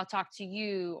 like I'll talk to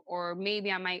you, or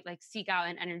maybe I might like seek out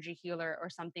an energy healer or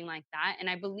something like that. And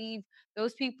I believe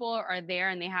those people are there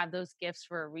and they have those gifts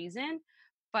for a reason.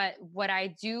 But what I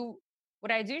do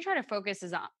try to focus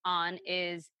on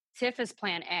is TIFF is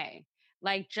plan A,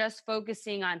 like just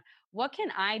focusing on what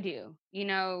can I do?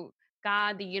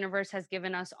 God, the universe has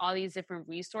given us all these different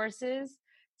resources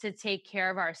to take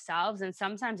care of ourselves. And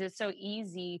sometimes it's so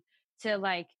easy to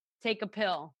like take a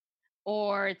pill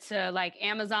or to like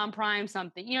Amazon Prime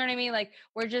something. You know what I mean? Like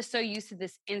we're just so used to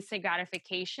this instant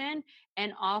gratification.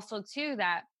 And also too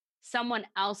that someone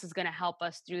else is going to help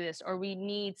us through this, or we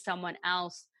need someone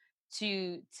else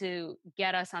to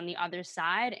get us on the other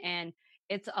side. And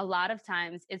it's a lot of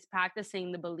times it's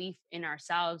practicing the belief in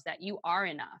ourselves that you are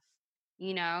enough,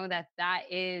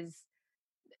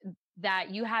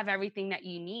 that you have everything that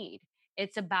you need.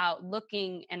 It's about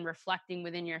looking and reflecting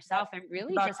within yourself and It's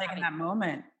really about just taking having, that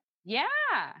moment. yeah,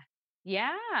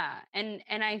 yeah. And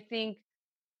I think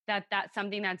that that's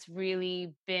something that's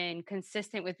really been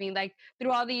consistent with me, like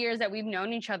through all the years that we've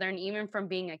known each other, and even from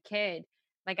being a kid.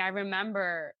 Like I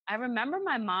remember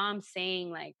my mom saying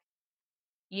like,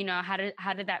 how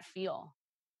did that feel?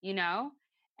 You know?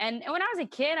 And when I was a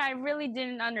kid, I really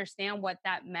didn't understand what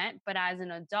that meant. But as an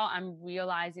adult, I'm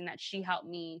realizing that she helped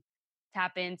me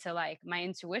tap into like my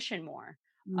intuition more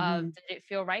of, Mhm. did it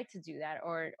feel right to do that?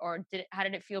 Or how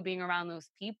did it feel being around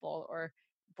those people or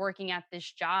working at this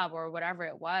job or whatever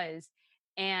it was?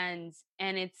 And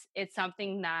it's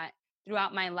something that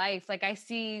throughout my life, like I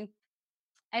see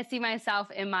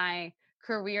myself in my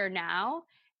career now,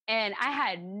 and I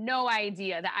had no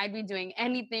idea that I'd be doing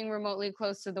anything remotely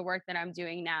close to the work that I'm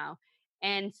doing now.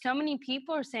 And so many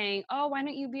people are saying, "Oh, why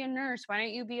don't you be a nurse? Why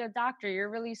don't you be a doctor? You're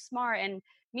really smart." And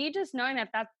me just knowing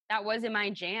that wasn't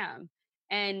my jam.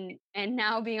 And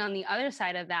now being on the other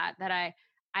side of that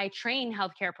I train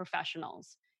healthcare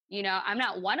professionals. I'm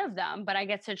not one of them, but I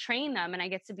get to train them and I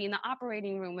get to be in the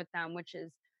operating room with them, which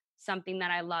is something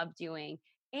that I love doing,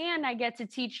 and I get to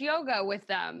teach yoga with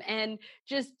them and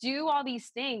just do all these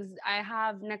things. I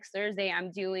have next Thursday,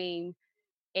 I'm doing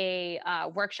a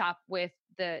workshop with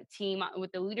the team,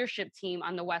 with the leadership team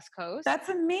on the West Coast. That's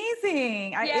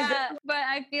amazing. Is it Yeah, but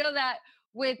I feel that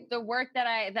with the work that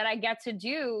I get to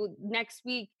do next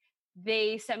week,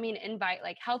 they sent me an invite,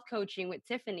 like health coaching with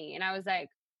Tiffany, and I was like,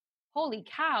 holy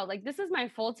cow, like this is my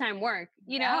full-time work,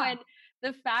 yeah. and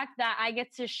the fact that I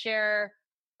get to share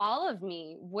all of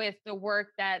me with the work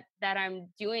that I'm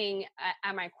doing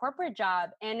at my corporate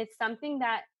job. And it's something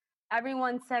that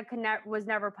everyone said was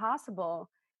never possible.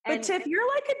 But And Tiff, you're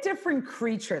like a different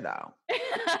creature though.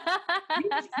 You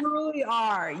truly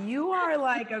are. You are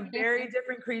like a very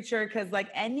different creature because, like,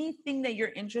 anything that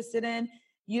you're interested in,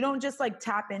 you don't just like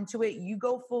tap into it. You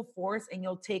go full force and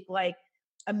you'll take like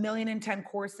 1,000,010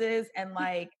 courses and,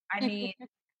 like, I mean,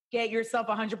 get yourself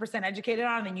 100% educated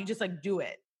on, and you just like do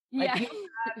it. Like, yeah.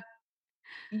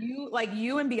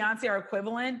 you and Beyonce are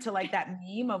equivalent to like that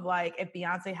meme of like, if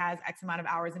Beyonce has X amount of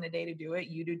hours in a day to do it,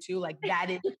 you do too. Like, that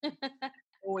is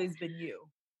always been you.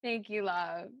 Thank you,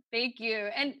 love. Thank you.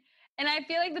 And I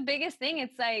feel like the biggest thing,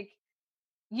 it's like,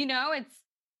 it's,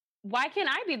 why can't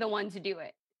I be the one to do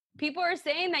it? People are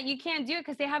saying that you can't do it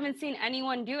because they haven't seen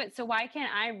anyone do it. So why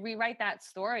can't I rewrite that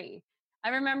story? I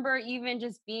remember even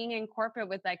just being in corporate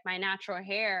with like my natural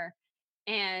hair,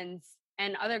 and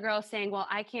other girls saying, "Well,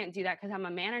 I can't do that because I'm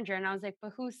a manager." And I was like,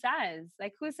 "But who says?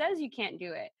 Like, who says you can't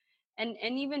do it?" And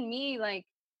even me, like,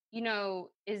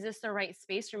 is this the right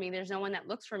space for me? There's no one that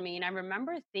looks for me. And I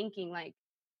remember thinking, like,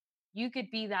 you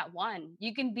could be that one.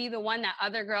 You can be the one that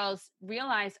other girls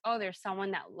realize, oh, there's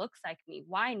someone that looks like me.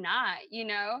 Why not?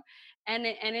 And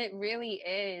it really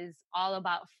is all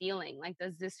about feeling like,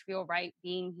 does this feel right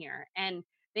being here? And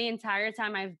the entire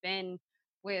time I've been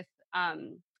with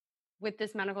with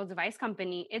this medical device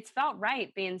company, it's felt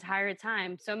right the entire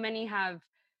time. So many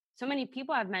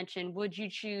people have mentioned, would you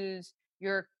choose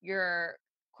your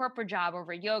corporate job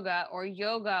over yoga, or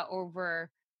yoga over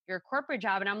your corporate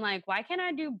job? And I'm like, why can't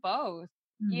I do both?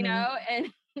 Mhm.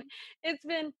 And it's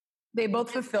been, They both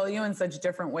fulfill you in such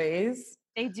different ways.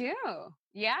 they do.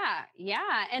 Yeah.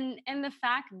 Yeah. And the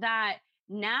fact that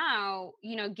now,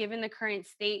 given the current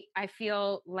state, I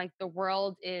feel like the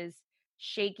world is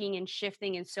shaking and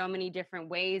shifting in so many different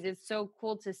ways. It's so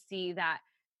cool to see that,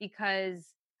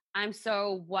 because I'm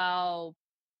so well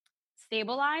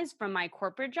stabilized from my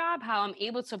corporate job, how I'm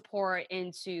able to pour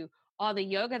into all the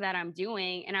yoga that I'm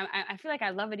doing. And I feel like I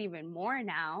love it even more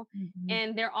now. Mhm.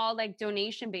 And they're all like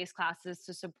donation based classes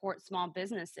to support small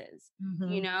businesses.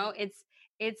 Mhm.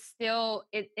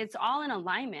 It's all in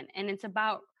alignment, and it's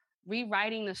about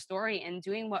rewriting the story and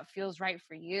doing what feels right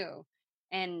for you.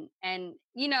 And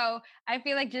I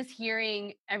feel like just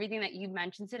hearing everything that you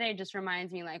mentioned today just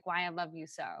reminds me like why I love you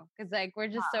so, because like we're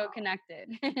just so connected.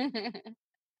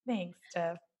 Thanks,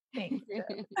 Tiff. Thanks, Tiff.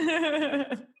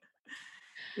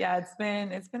 Yeah, it's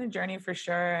been a journey for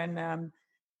sure. And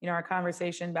our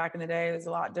conversation back in the day was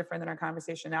a lot different than our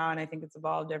conversation now. And I think it's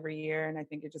evolved every year. And I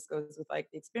think it just goes with like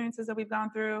the experiences that we've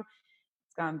gone through.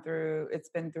 It's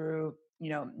been through,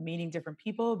 meeting different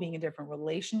people, being in different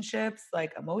relationships,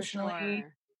 like For emotionally,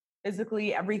 sure.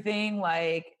 physically, everything.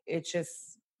 Like it's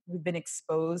just, we've been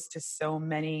exposed to so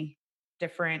many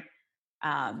different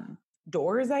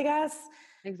doors, I guess,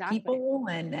 Exactly. people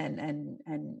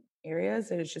and areas.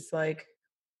 And it's just like,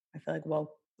 I feel like,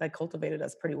 well, like cultivated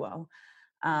us pretty well.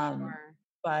 For Um, sure.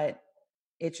 but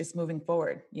it's just moving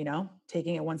forward,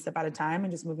 taking it one step at a time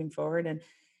and just moving forward. And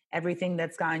everything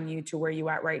that's gotten you to where you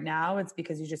at right now, it's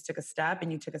because you just took a step,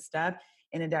 and you took a step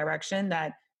in a direction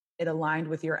that it aligned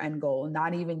with your end goal.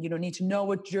 Not even, you don't need to know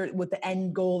what the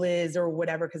end goal is or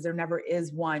whatever, because there never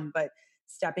is one, but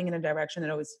stepping in a direction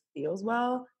that always feels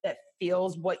well, that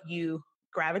feels what you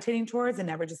gravitating towards, and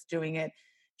never just doing it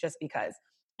just because.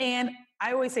 And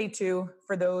I always say too,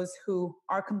 for those who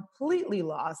are completely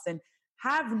lost and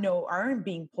aren't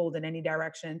being pulled in any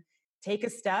direction, take a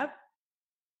step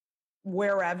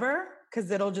wherever, because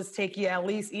it'll just take you, at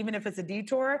least, even if it's a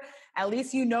detour, at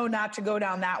least not to go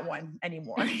down that one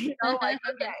anymore. Like,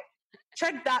 okay,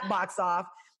 check that box off.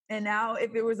 And now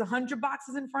if it was 100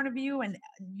 boxes in front of you and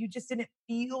you just didn't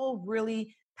feel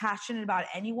really passionate about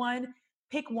anyone,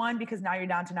 pick one, because now you're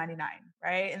down to 99,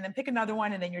 right? And then pick another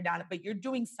one, and then you're down, but you're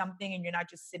doing something, and you're not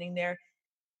just sitting there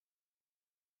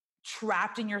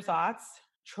trapped in your thoughts,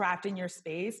 trapped in your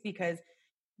space, because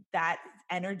that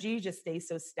energy just stays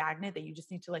so stagnant that you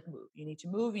just need to like move. You need to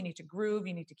move, you need to groove,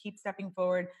 you need to keep stepping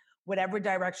forward, whatever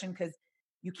direction, because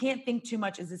you can't think too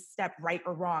much, is this step right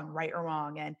or wrong, right or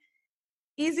wrong. And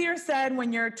easier said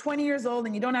when you're 20 years old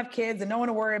and you don't have kids and no one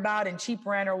to worry about and cheap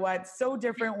rent or what. So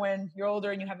different when you're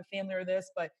older and you have a family or this.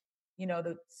 But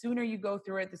the sooner you go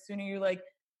through it, the sooner you like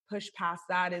push past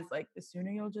that, is like the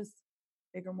sooner you'll just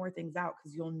figure more things out,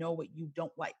 because you'll know what you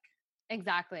don't like.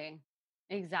 Exactly.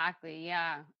 Exactly.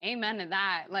 Yeah. Amen to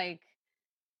that. Like,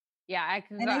 yeah,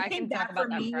 And I I can think talk that for about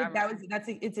that me, forever.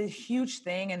 it's a huge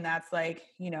thing. And that's like,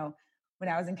 when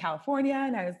I was in California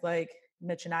and I was like,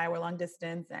 Mitch and I were long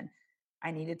distance, and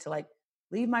I needed to like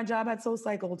leave my job at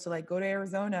SoulCycle to like go to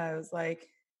Arizona. I was like,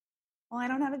 well, I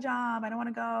don't have a job. I don't want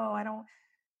to go.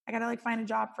 I got to like find a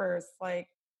job first. Like,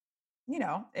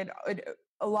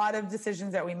 a lot of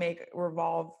decisions that we make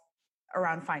revolve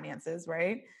around finances,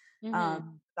 right? Hmm.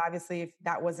 Obviously, if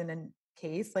that wasn't a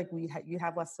case, like you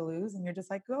have less to lose, and you're just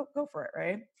like, go for it,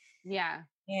 right? Yeah.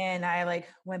 And I like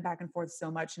went back and forth so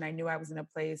much, and I knew I was in a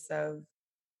place of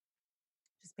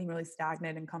just being really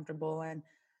stagnant and comfortable, and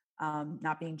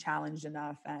not being challenged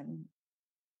enough. And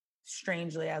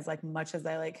strangely, as like much as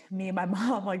I like me and my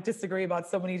mom like disagree about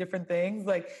so many different things,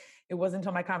 like it wasn't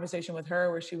until my conversation with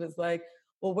her where she was like,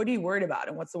 well, what are you worried about,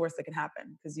 and what's the worst that can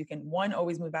happen? Because you can, one,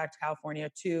 always move back to California.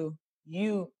 Two,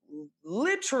 you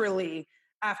literally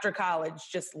after college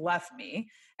just left me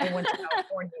and went to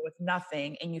California with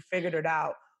nothing, and you figured it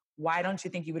out. Why don't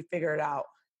you think you would figure it out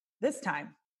this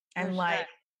time? For And sure. like,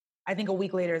 I think a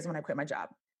week later is when I quit my job,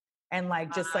 and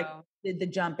like just like Wow. did the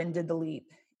jump and did the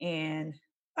leap. And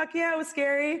fuck yeah, it was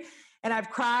scary. And I've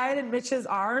cried in Mitch's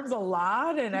arms a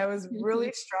lot, and I was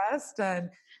really stressed. And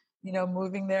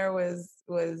moving there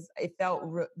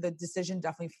the decision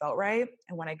definitely felt right.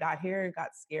 And when I got here, it got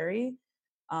scary,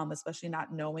 especially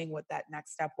not knowing what that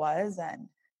next step was. And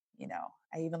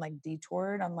I even like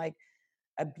detoured on like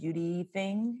a beauty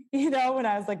thing, when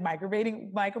I was like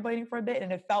microblading for a bit,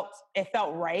 and it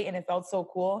felt right, and it felt so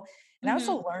cool. And I Hmm.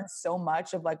 also learned so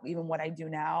much of like even what I do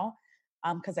now,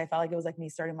 because I felt like it was like me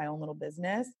starting my own little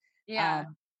business. Yeah.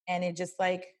 Um, and it just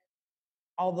like,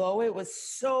 although it was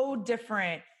so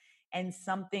different and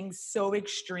something so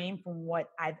extreme from what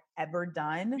I've ever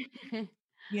done,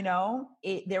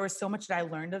 there was so much that I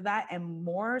learned of that. And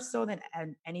more so than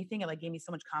anything, it like gave me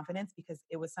so much confidence, because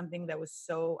it was something that was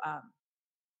so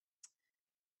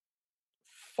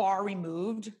far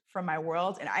removed from my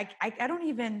world. And I don't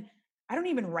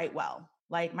even write well.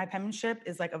 Like my penmanship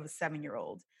is like of a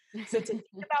 7-year-old. So to think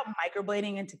about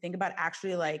microblading, and to think about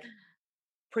actually like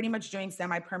pretty much doing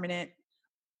semi-permanent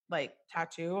like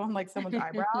tattoo on like someone's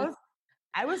eyebrows,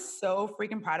 I was so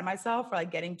freaking proud of myself for like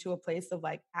getting to a place of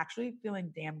like actually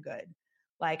feeling damn good.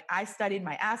 Like I studied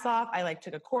my ass off. I like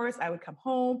took a course. I would come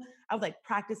home. I would like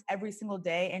practice every single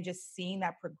day, and just seeing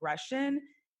that progression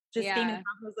just gave me Yeah.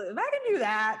 confidence. Like, if I can do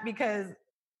that, because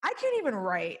I can't even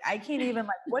write. I can't even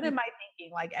like, what am I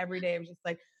thinking? Like every day I was just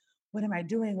like, what am I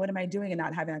doing? What am I doing? And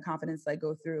not having that confidence to like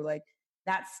go through. Like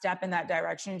that step in that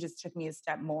direction just took me a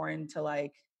step more into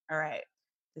like, all right,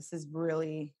 this is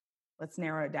really, let's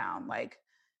narrow it down. Like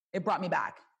it brought me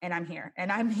back and I'm here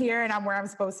and I'm where I'm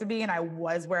supposed to be. And I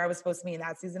was where I was supposed to be in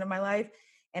that season of my life.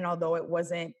 And although it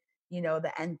wasn't, you know,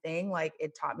 the end thing, like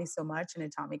it taught me so much and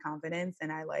it taught me confidence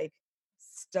and I like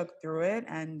stuck through it.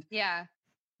 And Yeah.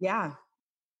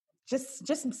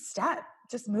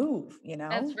 Just move, you know?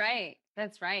 That's right.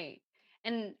 That's right.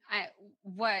 And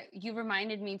what you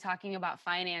reminded me talking about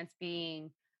finance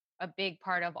being a big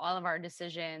part of all of our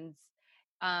decisions.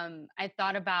 I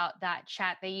thought about that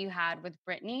chat that you had with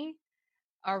Brittany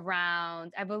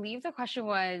around, I believe the question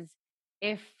was,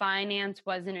 if finance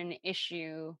wasn't an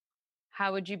issue,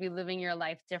 how would you be living your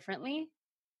life differently?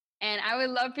 And I would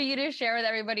love for you to share with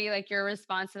everybody like your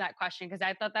response to that question, because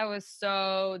I thought that was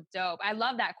so dope. I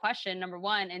love that question, number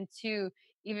one. And two,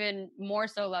 even more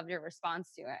so love your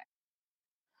response to it.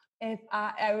 If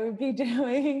I would be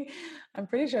doing, I'm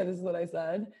pretty sure this is what I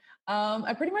said.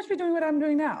 I'd pretty much be doing what I'm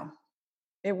doing now.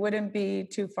 It wouldn't be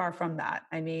too far from that.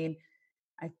 I mean,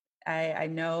 I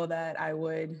know that I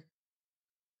would,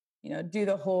 you know, do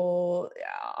the whole,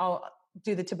 I'll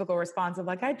do the typical response of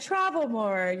like, I travel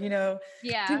more, you know, do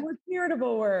Yeah. more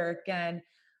charitable work. And,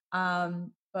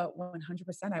 but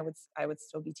 100%, I would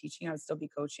still be teaching. I would still be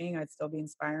coaching. I'd still be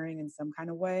inspiring in some kind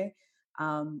of way.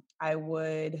 I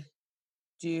would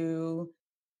do,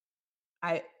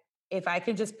 I, if I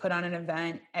could just put on an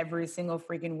event every single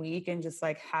freaking week and just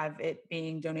like have it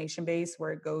being donation based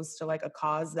where it goes to like a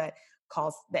cause that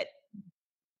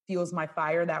fuels my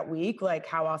fire that week, like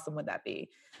how awesome would that be?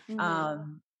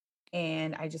 Mm-hmm.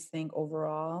 And I just think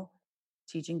overall,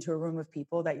 teaching to a room of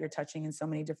people that you're touching in so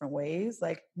many different ways,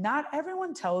 like not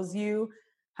everyone tells you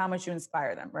how much you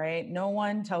inspire them, right? No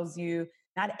one tells you,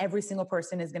 not every single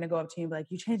person is going to go up to you and be like,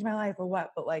 you changed my life or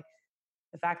what? But like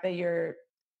the fact that you're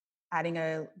adding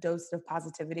a dose of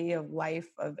positivity, of life,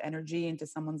 of energy into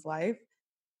someone's life,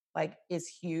 like is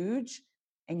huge.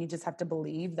 And you just have to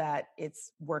believe that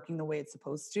it's working the way it's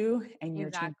supposed to and you're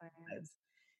changing lives.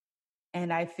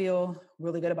 And I feel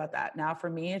really good about that. Now for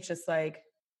me, it's just like,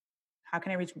 how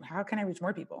can I reach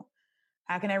more people?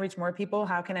 How can I reach more people?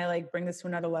 How can I like bring this to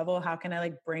another level? How can I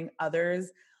like bring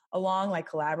others along, like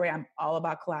collaborate? I'm all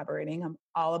about collaborating. I'm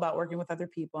all about working with other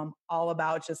people. I'm all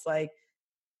about just like,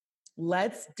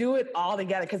 let's do it all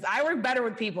together. Cause I work better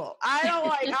with people. I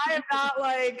am not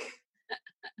like,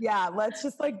 yeah, let's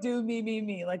just like do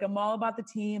me. Like I'm all about the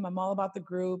team. I'm all about the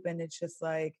group. And it's just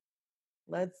like,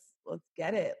 let's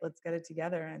get it. Let's get it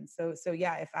together. And so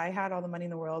yeah, if I had all the money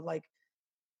in the world, like,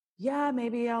 yeah,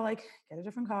 maybe I'll like get a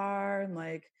different car and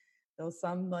like do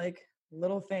some like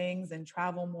little things and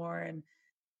travel more and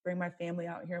bring my family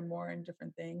out here more and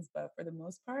different things. But for the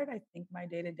most part, I think my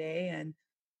day to day and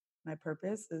my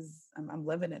purpose is I'm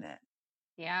living in it.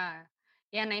 Yeah.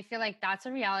 Yeah. And I feel like that's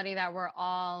a reality that we're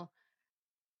all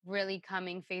really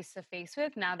coming face to face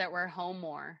with now that we're home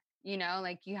more. You know,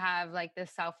 like you have like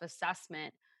this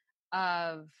self-assessment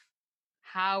of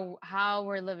how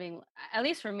we're living. At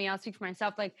least for me, I'll speak for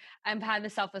myself. Like I've had the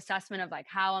self-assessment of like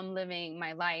how I'm living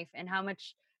my life and how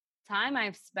much time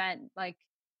I've spent like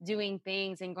doing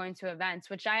things and going to events,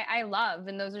 which I love.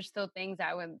 And those are still things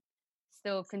I would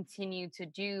still continue to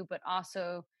do, but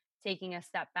also taking a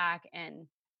step back and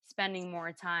spending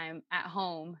more time at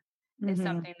home is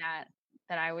something that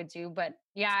I would do. But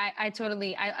yeah, I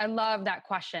totally, I love that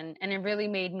question. And it really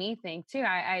made me think too.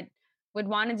 I would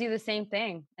want to do the same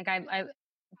thing. Like I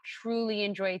truly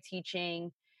enjoy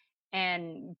teaching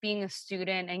and being a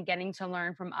student and getting to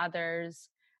learn from others.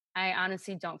 I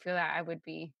honestly don't feel that I would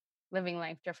be living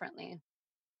life differently.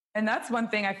 And that's one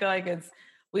thing I feel like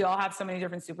we all have so many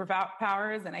different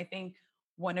superpowers. And I think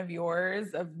one of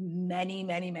yours of many,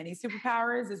 many, many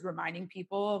superpowers is reminding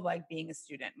people of like being a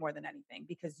student more than anything,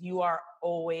 because you are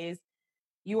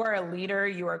a leader,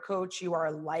 you are a coach, you are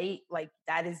a light, like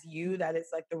that is you, that is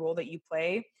like the role that you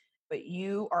play, but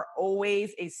you are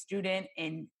always a student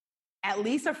in at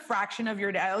least a fraction of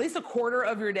your day, at least a quarter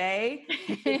of your day,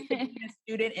 being a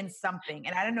student in something.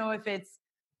 And I don't know if it's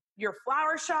your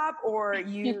flower shop or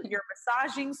your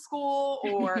massaging school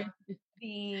or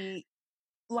the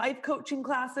life coaching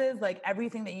classes, like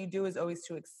everything that you do is always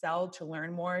to excel, to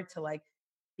learn more, to like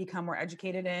become more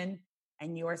educated in.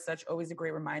 And you are such always a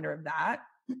great reminder of that,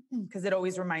 because it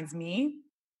always reminds me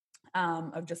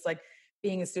of just like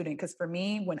being a student. Because for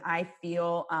me, when I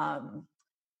feel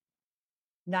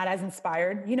not as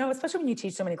inspired, you know, especially when you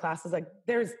teach so many classes, like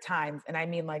there's times, and I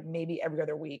mean like maybe every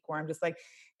other week, where I'm just like,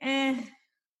 yeah.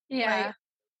 Like, I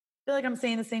feel like I'm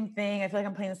saying the same thing. I feel like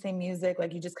I'm playing the same music.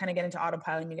 Like you just kind of get into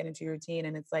autopilot and you get into your routine.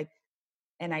 And it's like,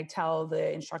 And I tell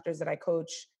the instructors that I coach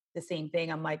the same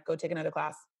thing. I'm like, go take another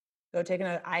class. Go take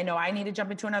another. I know I need to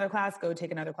jump into another class. Go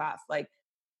take another class. Like,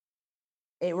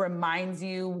 it reminds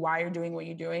you why you're doing what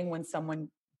you're doing when someone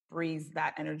breathes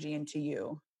that energy into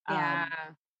you. Yeah.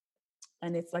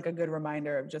 And it's like a good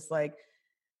reminder of just like,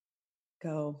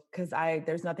 go. Cause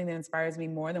there's nothing that inspires me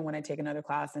more than when I take another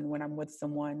class and when I'm with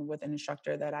someone, with an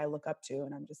instructor that I look up to,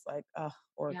 and I'm just like, oh,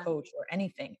 or a Yeah. coach or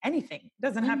anything. It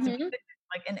doesn't have to be fitness,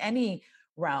 like in any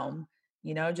realm,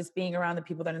 just being around the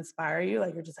people that inspire you.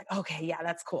 Like, you're just like, okay, yeah,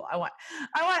 that's cool. I want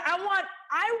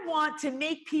to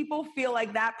make people feel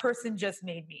like that person just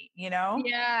made me,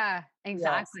 Yeah,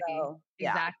 exactly. Yeah, so,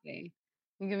 yeah. Exactly.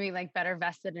 We can be like better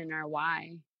vested in our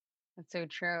why. That's so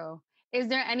true. Is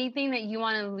there anything that you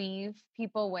want to leave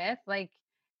people with? Like,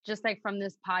 just like from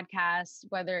this podcast,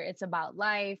 whether it's about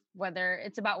life, whether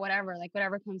it's about whatever, like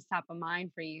whatever comes top of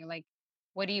mind for you, like,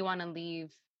 what do you want to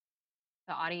leave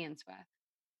the audience with?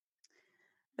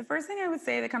 The first thing I would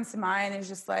say that comes to mind is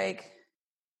just like,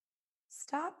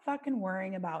 stop fucking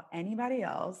worrying about anybody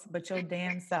else but your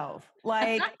damn self.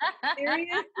 Like,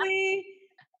 seriously,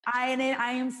 I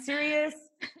am serious.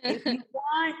 If you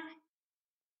want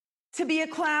to be a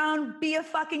clown, be a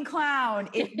fucking clown.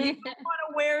 If you want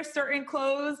to wear certain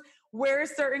clothes, wear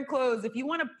certain clothes. If you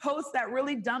want to post that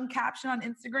really dumb caption on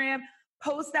Instagram,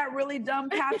 post that really dumb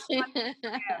caption on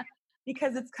Instagram,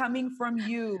 because it's coming from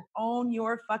you. Own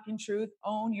your fucking truth,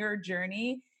 own your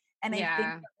journey. And I think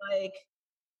that, like,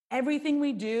 everything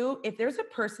we do, if there's a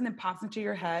person that pops into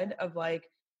your head of like,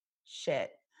 shit,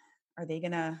 are they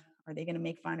gonna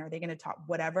make fun? Are they gonna talk?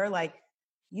 Whatever. Like,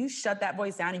 you shut that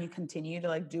voice down and you continue to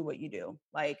like do what you do.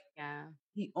 Like,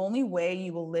 the only way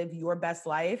you will live your best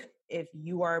life if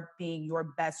you are being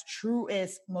your best,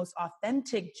 truest, most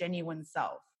authentic, genuine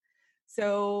self.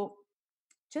 So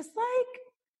just like,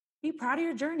 be proud of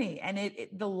your journey. And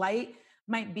the light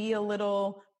might be a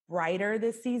little brighter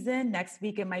this season. Next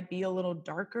week, it might be a little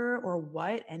darker or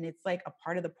what. And it's like a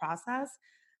part of the process.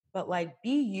 But like,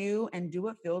 be you and do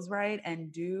what feels right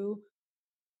and do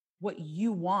what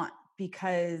you want,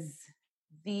 because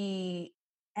and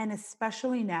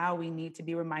especially now, we need to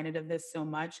be reminded of this so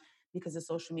much because of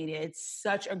social media. It's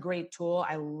such a great tool.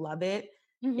 I love it.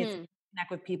 It's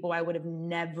connect with people I would have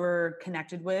never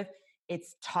connected with.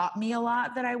 It's taught me a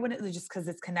lot that I wouldn't, just because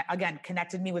it's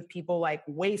connected me with people like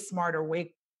way smarter,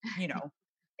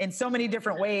 in so many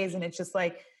different ways. And it's just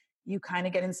like, you kind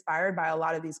of get inspired by a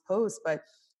lot of these posts, but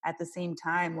at the same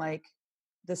time, like,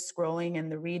 the scrolling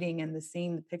and the reading and the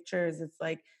seeing the pictures, it's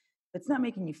like, if it's not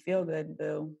making you feel good,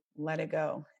 boo, let it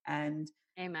go. And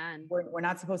amen. We're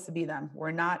not supposed to be them.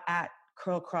 We're not at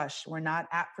Curl Crush. We're not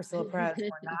at Priscilla Perez. We're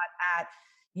not at,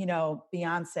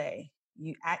 Beyonce.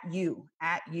 You.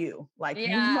 Like, you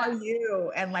are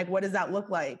you. And like, what does that look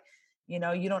like? You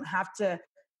don't have to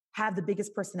have the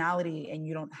biggest personality, and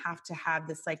you don't have to have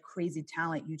this like crazy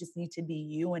talent. You just need to be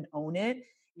you and own it,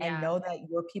 and know that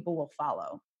your people will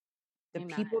follow. The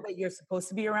people that you're supposed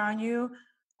to be around you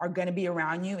are going to be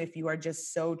around you if you are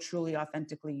just so truly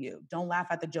authentically you. Don't laugh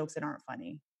at the jokes that aren't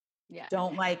funny. Yeah.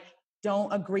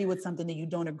 Don't agree with something that you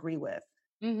don't agree with.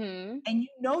 And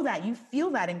that you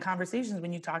feel that in conversations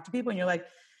when you talk to people and you're like,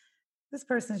 this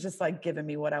person's just like giving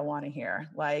me what I want to hear.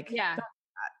 Like,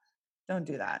 don't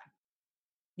do that.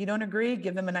 You don't agree?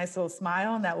 Give them a nice little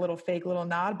smile and that little fake little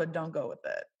nod, but don't go with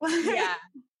it. Yeah,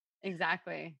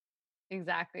 exactly.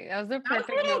 Exactly. That was the perfect.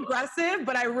 That was a little aggressive,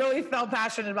 but I really felt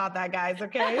passionate about that, guys.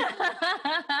 Okay.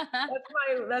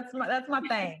 that's my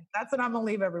thing. That's what I'm gonna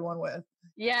leave everyone with.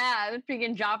 Yeah,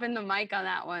 freaking dropping the mic on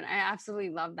that one. I absolutely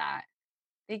love that.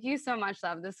 Thank you so much,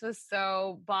 love. This was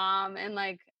so bomb. And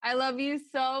like, I love you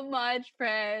so much, Pris.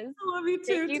 I love you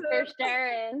too. Thank you for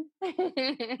sharing.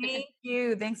 Thank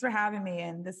you. Thanks for having me.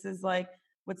 And this is like,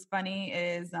 what's funny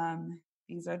is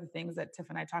these are the things that Tiff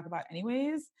and I talk about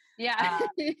anyways. Yeah.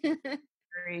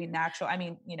 Very natural. I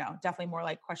mean, definitely more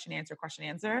like question, answer.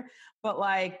 But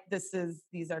like,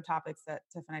 these are topics that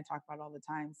Tiff and I talk about all the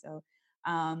time. So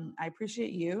I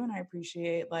appreciate you. And I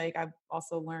appreciate, like, I've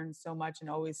also learned so much and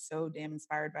always so damn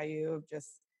inspired by you of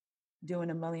just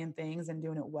doing a million things and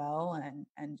doing it well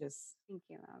and just thank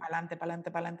you.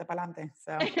 Pa'lante.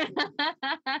 So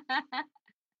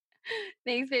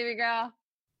thanks, baby girl.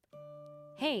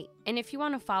 Hey, and if you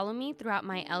want to follow me throughout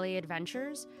my LA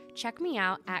adventures, check me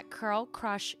out at Curl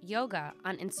Crush Yoga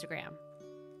on Instagram.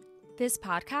 This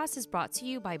podcast is brought to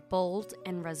you by Bold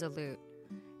and Resolute.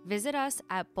 Visit us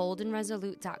at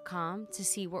boldandresolute.com to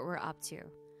see what we're up to.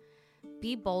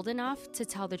 Be bold enough to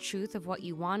tell the truth of what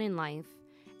you want in life,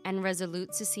 and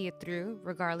resolute to see it through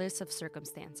regardless of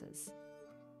circumstances.